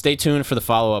stay tuned for the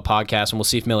follow-up podcast, and we'll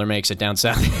see if Miller makes it down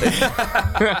south.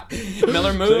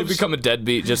 Miller moves. So you become a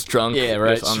deadbeat, just drunk. Yeah,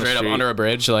 right. just on the Straight up street. under a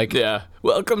bridge, like. Yeah.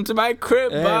 Welcome to my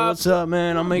crib, Hey, Bob. what's up,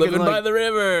 man? I'm making Living by the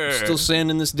river. still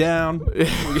sanding this down.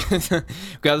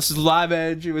 God, this is live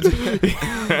edge.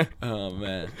 Oh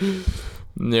man.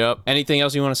 Yep. Anything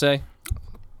else you want to say?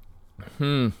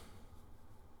 I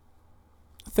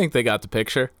think they got the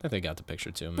picture. I think they got the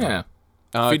picture too, man. Yeah.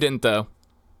 If you didn't, though.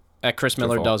 At Chris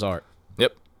Miller fault. Does Art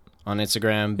Yep. on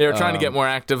Instagram. They're trying to get more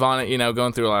active on it,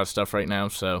 going through a lot of stuff right now.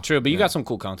 So True, but you got some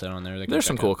cool content on there. They can there's check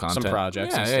some cool out. content. Some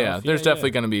projects. Yeah, and yeah. stuff. There's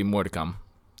definitely going to be more to come.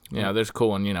 Yeah, there's a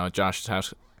cool one, at Josh's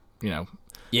house.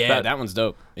 Yeah, that one's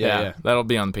dope. Yeah. That'll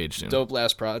be on the page soon. Dope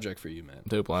last project for you, man.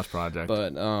 Dope last project.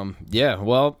 But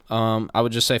I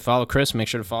would just say follow Chris. Make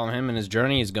sure to follow him in his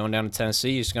journey. He's going down to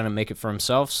Tennessee. He's going to make it for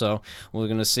himself. So we're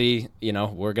going to see.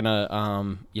 We're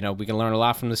gonna we can learn a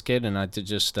lot from this kid. And I did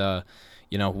just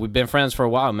we've been friends for a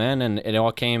while, man. And it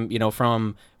all came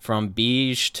from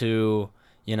Beige to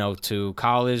to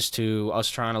college, to us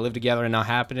trying to live together and not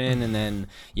happening, and then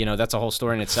that's a whole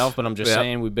story in itself. But I'm just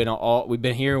saying we've been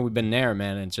here, we've been there,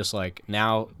 man. And it's just like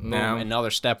now boom, another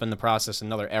step in the process,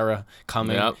 another era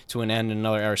coming to an end,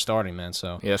 another era starting, man.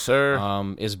 So yes, sir.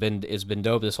 It's been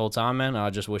dope this whole time, man. I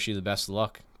just wish you the best of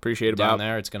luck. Appreciate it, down Bob.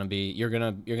 there. It's gonna be you're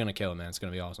gonna kill it, man. It's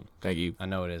gonna be awesome. Thank you. I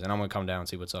know it is, and I'm gonna come down and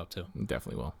see what's up too.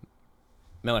 Definitely will.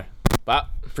 Miller, Bob,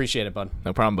 appreciate it, bud.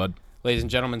 No problem, bud. Ladies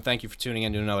and gentlemen, thank you for tuning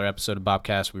in to another episode of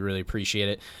Bobcast. We really appreciate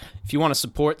it. If you want to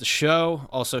support the show,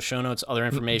 also show notes, other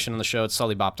information on the show, it's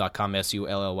sullybop.com,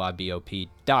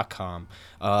 SULLYBOP.com.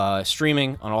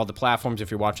 Streaming on all the platforms.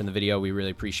 If you're watching the video, we really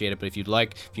appreciate it. But if you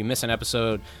miss an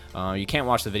episode, you can't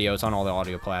watch the video. It's on all the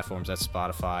audio platforms. That's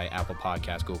Spotify, Apple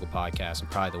Podcasts, Google Podcasts,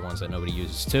 and probably the ones that nobody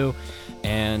uses too.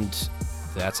 And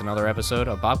that's another episode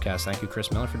of Bobcast. Thank you,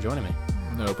 Chris Miller, for joining me.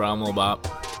 No problem, little Bob.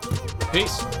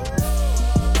 Peace.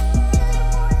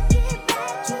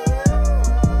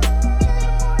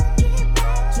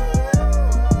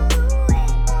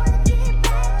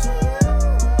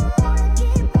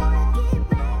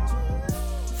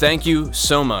 Thank you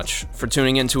so much for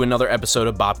tuning in to another episode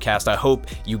of Bobcast. I hope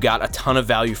you got a ton of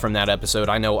value from that episode.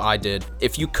 I know I did.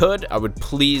 If you could, I would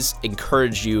please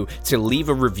encourage you to leave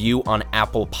a review on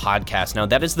Apple Podcasts. Now,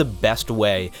 that is the best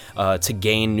way to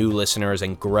gain new listeners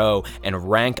and grow and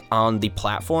rank on the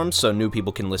platform so new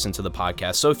people can listen to the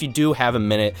podcast. So if you do have a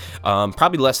minute,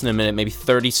 probably less than a minute, maybe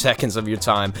 30 seconds of your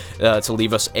time to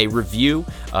leave us a review,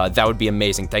 that would be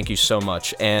amazing. Thank you so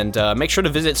much. And make sure to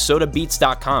visit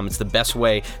sodabeats.com. It's the best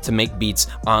way to make beats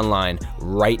online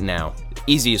right now.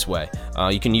 Easiest way.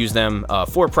 You can use them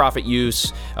for profit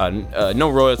use, no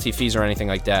royalty fees or anything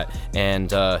like that,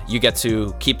 and you get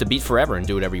to keep the beat forever and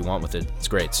do whatever you want with it. It's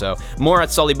great. So more at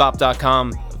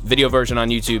sullybop.com, video version on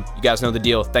YouTube. You guys know the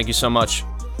deal. Thank you so much.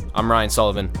 I'm Ryan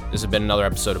Sullivan. This has been another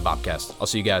episode of Bobcast. I'll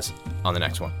see you guys on the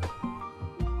next one.